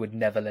and you would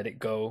never let it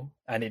go.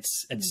 And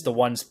it's the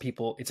ones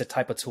it's a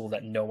type of tool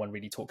that no one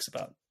really talks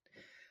about.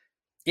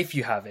 If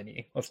you have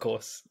any, of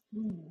course.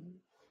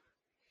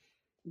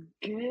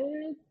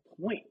 Good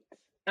point.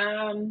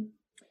 The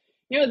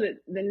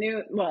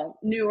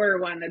newer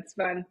one that's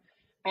fun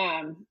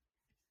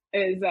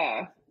is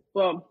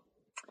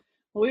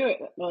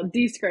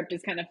Descript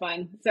is kind of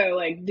fun. So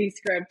like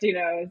Descript,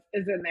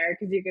 is in there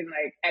because you can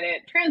like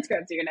edit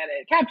transcripts, you can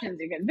edit captions,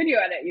 you can video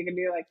edit, you can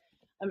do like,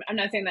 I'm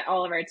not saying that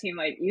all of our team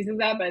like uses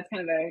that, but it's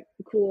kind of a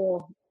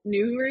cool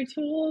newer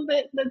tool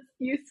that's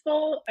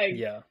useful.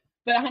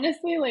 But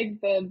honestly, like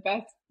the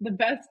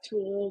best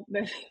tool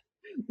that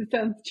it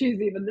sounds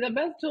cheesy, but the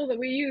best tool that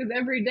we use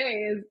every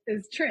day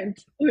is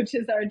Trint, which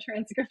is our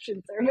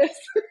transcription service.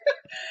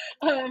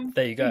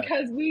 There you go.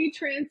 Because we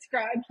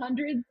transcribe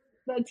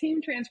the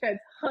team transcribes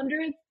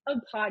hundreds of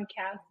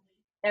podcasts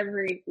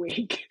every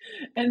week.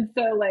 And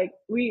so like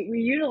we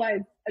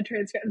utilize a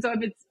transcript. And so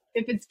if it's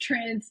if it's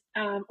trans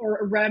or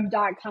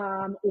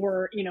rev.com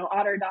or,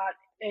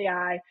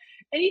 otter.ai,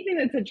 anything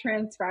that's a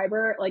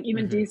transcriber, like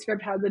even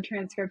Descript has a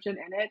transcription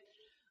in it,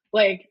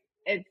 like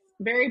it's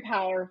very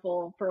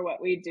powerful for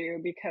what we do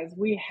because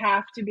we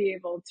have to be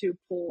able to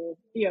pull,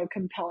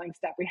 compelling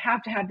stuff. We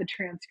have to have the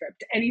transcript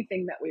to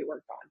anything that we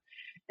work on.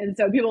 And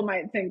so people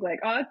might think like,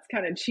 oh, that's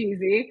kind of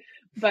cheesy,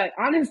 but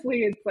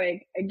honestly, it's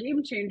like a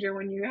game changer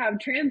when you have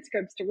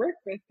transcripts to work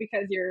with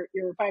because you're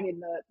finding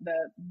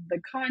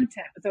the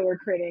content. So we're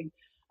creating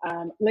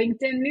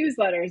LinkedIn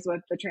newsletters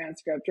with the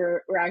transcript,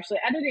 or we're actually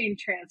editing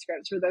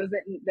transcripts for those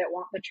that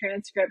want the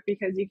transcript,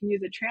 because you can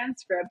use a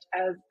transcript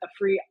as a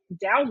free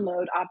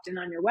download opt-in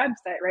on your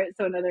website, right?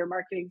 So another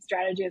marketing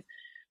strategy is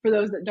for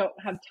those that don't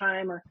have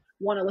time or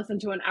want to listen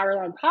to an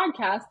hour-long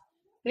podcast.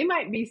 They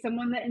might be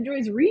someone that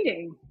enjoys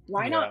reading.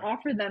 Why not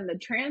offer them the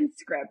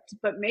transcript,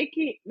 but make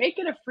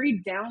it a free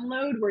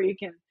download where you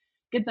can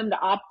get them to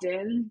opt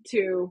in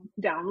to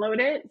download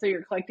it. So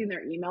you're collecting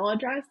their email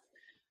address.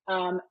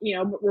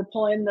 We're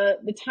pulling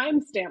the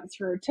timestamps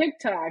for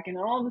TikTok and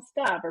all the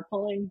stuff. We're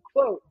pulling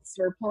quotes.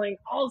 We're pulling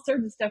all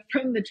sorts of stuff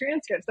from the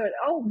transcript. So it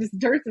all just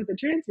starts with the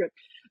transcript.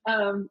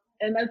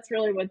 And that's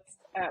really what's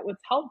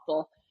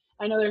helpful.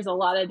 I know there's a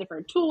lot of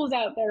different tools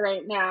out there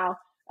right now.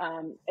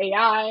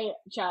 AI,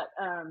 chat,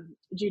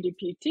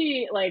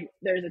 GPT, like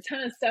there's a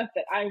ton of stuff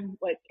that I'm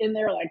like in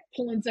there, like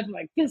pulling stuff. I'm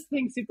like, this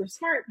thing's super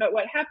smart. But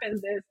what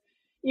happens is,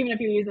 even if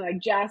you're using like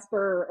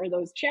Jasper or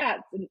those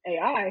chats and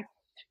AI,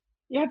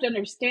 you have to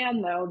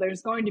understand though,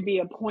 there's going to be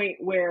a point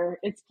where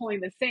it's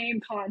pulling the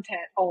same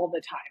content all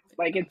the time.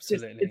 Like it's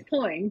it's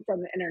pulling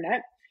from the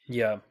internet.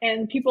 Yeah.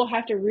 And people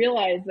have to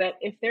realize that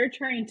if they're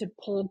trying to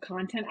pull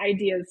content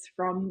ideas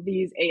from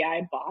these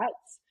AI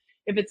bots,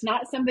 if it's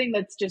not something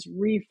that's just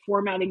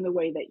reformatting the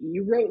way that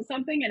you wrote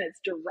something and it's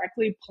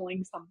directly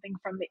pulling something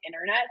from the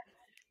internet,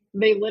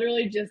 they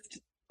literally just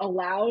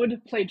allowed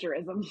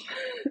plagiarism.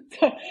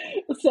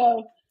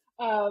 so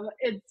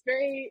it's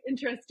very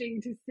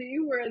interesting to see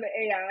where the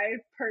AI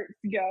parts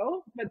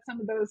go, but some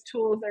of those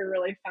tools are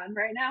really fun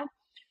right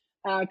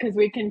now because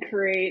we can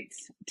create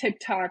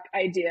TikTok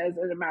ideas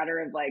in a matter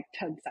of like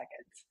 10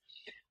 seconds.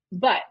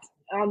 But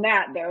on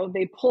that though,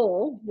 they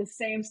pull the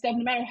same stuff.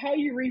 No matter how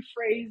you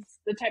rephrase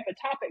the type of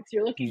topics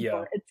you're looking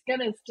for, it's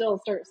gonna still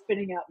start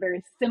spitting out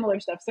very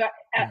similar stuff. So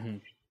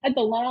at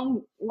the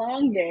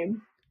long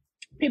game,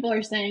 people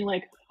are saying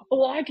like, oh,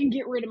 well, I can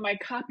get rid of my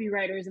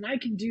copywriters and I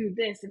can do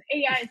this and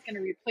AI is going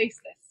to replace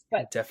this.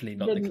 But definitely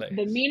not the case.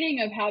 The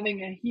meaning of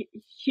having a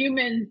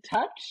human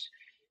touch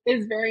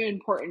is very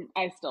important,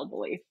 I still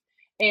believe.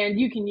 And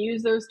you can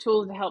use those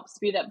tools to help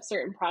speed up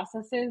certain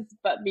processes,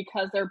 but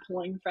because they're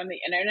pulling from the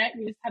internet,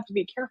 you just have to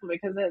be careful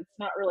because it's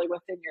not really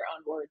within your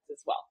own words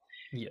as well.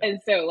 Yeah. And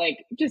so like,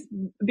 just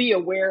be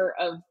aware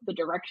of the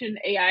direction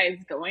AI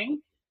is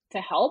going to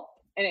help,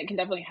 and it can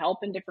definitely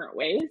help in different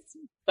ways,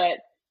 but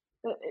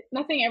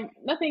nothing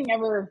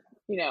ever,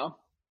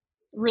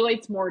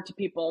 relates more to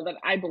people than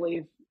I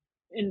believe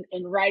in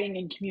writing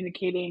and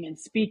communicating and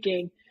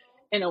speaking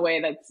in a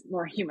way that's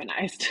more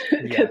humanized.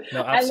 Yeah,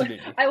 no,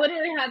 absolutely. I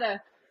literally had a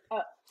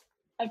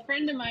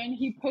friend of mine,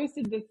 he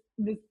posted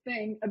this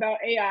thing about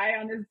AI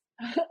on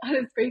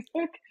his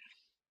Facebook,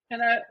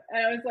 and I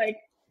was like,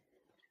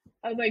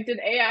 did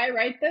AI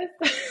write this?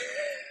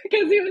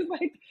 Because he was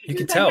like, you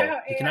can tell,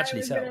 you can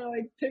actually tell. Gonna,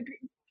 like,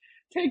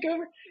 take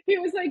over. He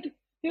was like,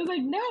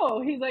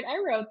 no. He's like,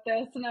 I wrote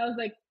this, and I was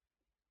like,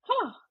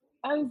 huh.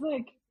 I was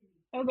like,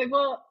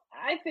 well,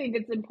 I think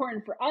it's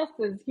important for us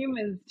as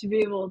humans to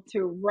be able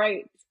to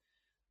write,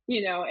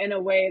 in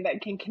a way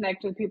that can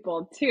connect with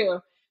people too.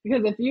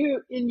 Because if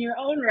you, in your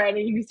own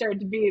writing, you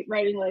start to be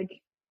writing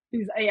like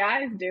these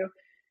AIs do,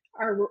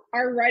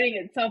 our writing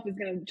itself is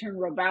going to turn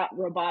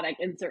robotic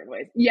in certain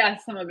ways.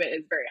 Yes, some of it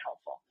is very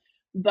helpful,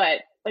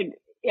 but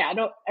I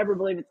don't ever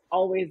believe it's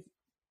always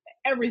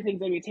everything's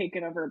going to be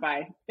taken over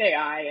by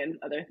AI and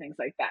other things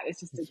like that. It's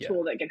just a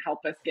tool that can help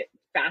us get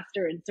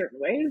faster in certain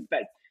ways.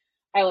 But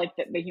I like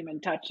the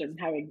human touch and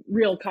having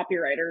real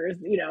copywriters,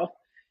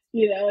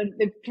 and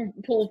they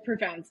pull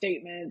profound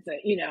statements,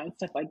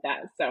 stuff like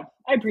that. So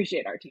I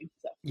appreciate our team.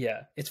 So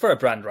yeah, it's for a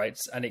brand, right?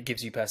 And it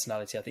gives you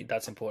personality. I think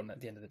that's important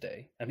at the end of the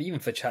day. I mean, even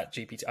for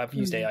ChatGPT, I've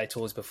used AI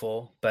tools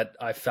before, but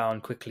I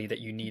found quickly that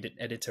you need an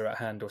editor at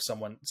hand or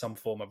some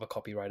form of a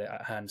copywriter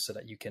at hand so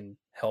that you can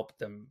help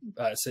them,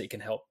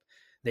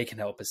 they can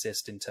help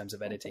assist in terms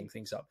of editing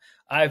things up.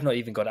 I've not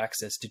even got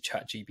access to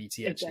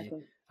ChatGPT actually.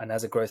 Exactly. And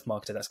as a growth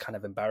marketer, that's kind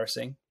of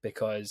embarrassing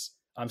because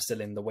I'm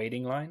still in the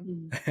waiting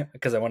line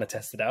because I want to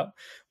test it out.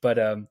 But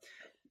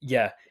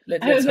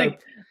let's hope.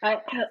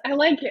 I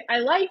like it. I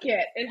like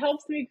it. It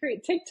helps me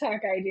create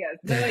TikTok ideas.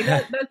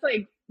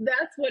 Like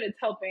that's what it's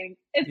helping.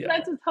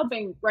 That's what's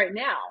helping right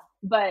now.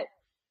 But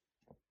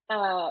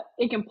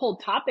it can pull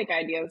topic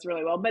ideas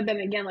really well. But then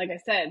again, like I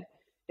said,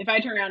 if I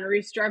turn around and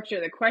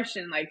restructure the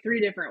question like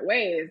 3 different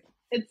ways,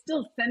 it's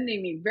still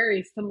sending me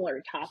very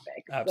similar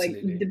topics.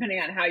 Absolutely. Like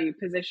depending on how you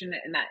position it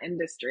in that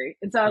industry.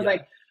 And so I was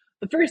like,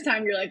 the first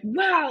time you're like,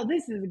 wow,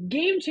 this is a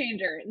game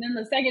changer. And then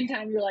the second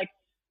time you're like,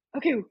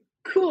 okay,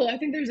 cool, I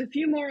think there's a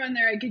few more on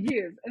there I could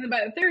use. And then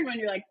by the third one,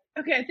 you're like,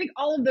 okay, I think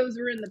all of those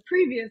were in the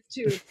previous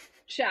two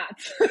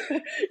chats,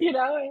 you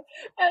know?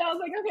 And I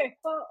was like, okay,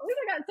 well, at least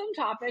I got some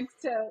topics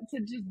to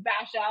just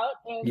bash out.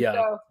 And Yeah.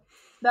 so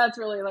that's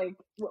really like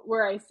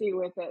where I see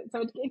with it.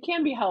 So it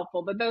can be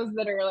helpful, but those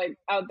that are like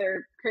out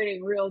there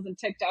creating reels and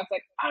TikToks,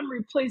 like, I'm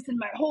replacing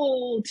my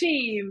whole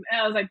team.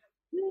 And I was like,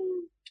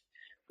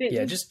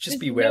 Yeah, just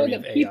be know wary that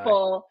of AI.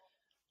 people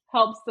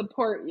help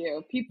support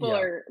you. People Yeah.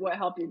 are what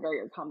help you grow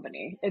your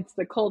company. It's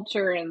the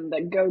culture and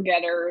the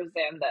go-getters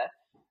and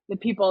the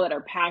people that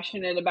are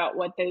passionate about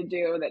what they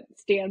do, that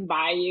stand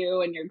by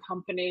you and your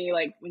company.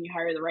 Like when you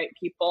hire the right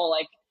people,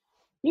 like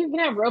you can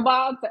have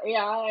robots,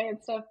 AI and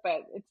stuff,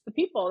 but it's the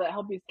people that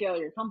help you scale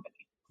your company.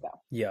 So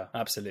Yeah,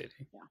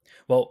 absolutely. yeah.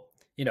 Well,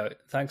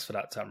 thanks for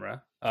that,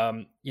 Tamara.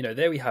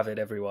 There we have it,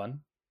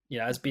 everyone.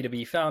 As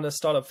B2B founder,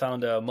 startup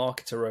founder,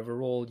 marketer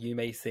overall, you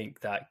may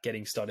think that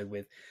getting started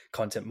with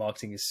content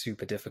marketing is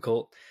super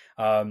difficult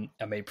and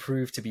may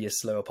prove to be a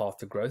slower path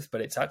to growth,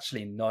 but it's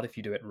actually not if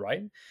you do it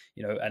right.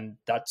 And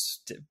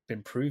that's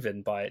been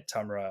proven by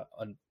Tamara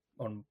on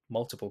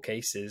multiple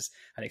cases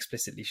and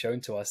explicitly shown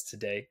to us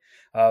today.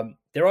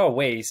 There are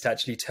ways to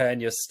actually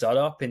turn your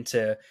startup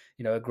into,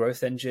 a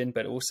growth engine,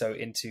 but also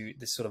into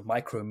this sort of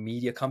micro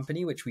media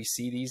company, which we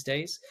see these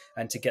days,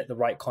 and to get the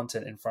right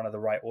content in front of the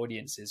right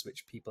audiences,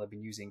 which people have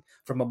been using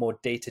from a more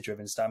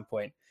data-driven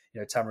standpoint.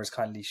 Tamara's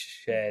kindly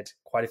shared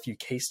quite a few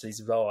case studies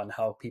as well on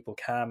how people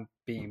can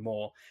be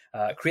more,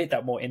 create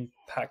that more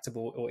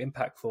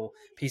impactful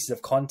pieces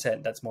of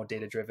content that's more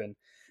data-driven.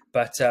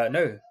 But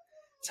no,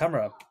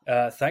 Tamara,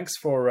 thanks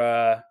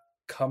for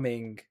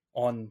coming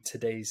on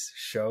today's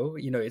show.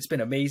 It's been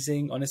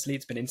amazing. Honestly,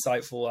 it's been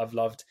insightful. I've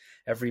loved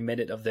every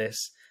minute of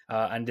this.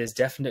 And there's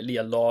definitely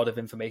a lot of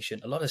information,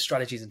 a lot of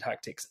strategies and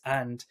tactics,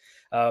 and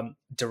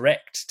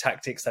direct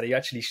tactics that you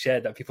actually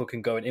shared that people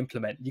can go and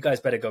implement. You guys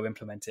better go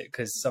implement it,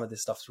 because some of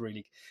this stuff's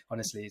really,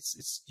 honestly,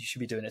 it's you should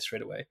be doing it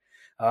straight away.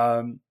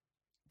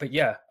 But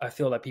yeah, I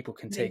feel like people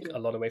can take a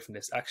lot away from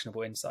this,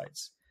 actionable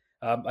insights.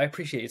 I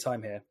appreciate your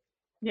time here.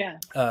 Yeah.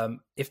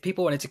 If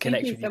people wanted to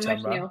connect with you, Thank you so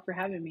much, Tamara, Neil, for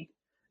having me.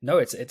 No,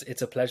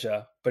 it's a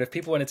pleasure. But if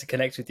people wanted to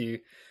connect with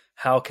you,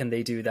 how can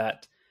they do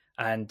that?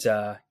 And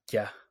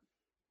yeah.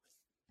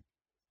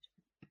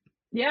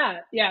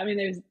 I mean,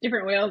 there's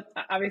different ways.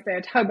 Obviously,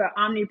 I talk about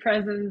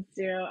omnipresence.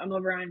 I'm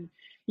over on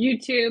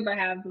YouTube. I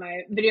have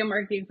my Video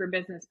Marketing for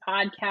Business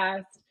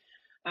podcast,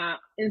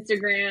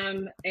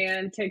 Instagram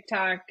and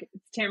TikTok.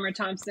 It's Tamara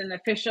Thompson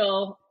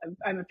official.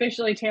 I'm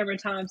officially Tamara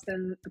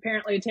Thompson.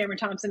 Apparently, Tamara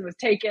Thompson was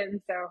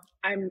taken, so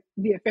I'm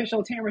the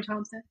official Tamara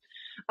Thompson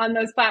on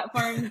those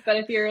platforms. But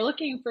if you're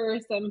looking for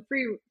some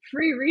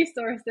free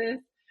resources,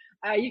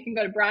 you can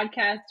go to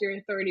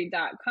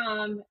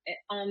broadcastyourauthority.com.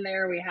 On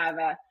there, we have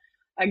a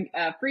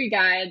free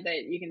guide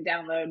that you can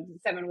download,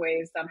 7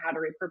 ways on how to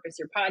repurpose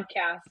your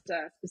podcast,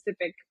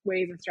 specific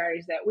ways and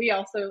strategies that we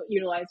also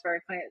utilize for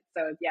our clients.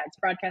 So yeah, it's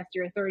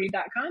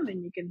broadcastyourauthority.com,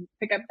 and you can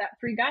pick up that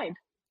free guide.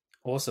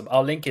 Awesome.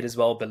 I'll link it as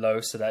well below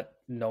so that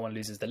no one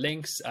loses the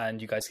links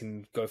and you guys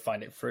can go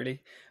find it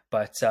freely.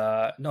 But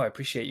no, I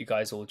appreciate you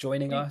guys all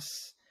joining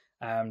us,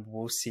 and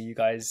we'll see you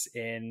guys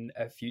in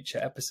a future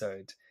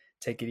episode.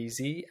 Take it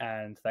easy,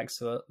 and thanks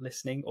for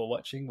listening or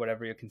watching,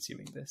 whatever you're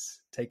consuming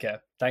this. Take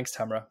care. Thanks,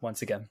 Tamara,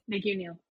 once again. Thank you, Neil.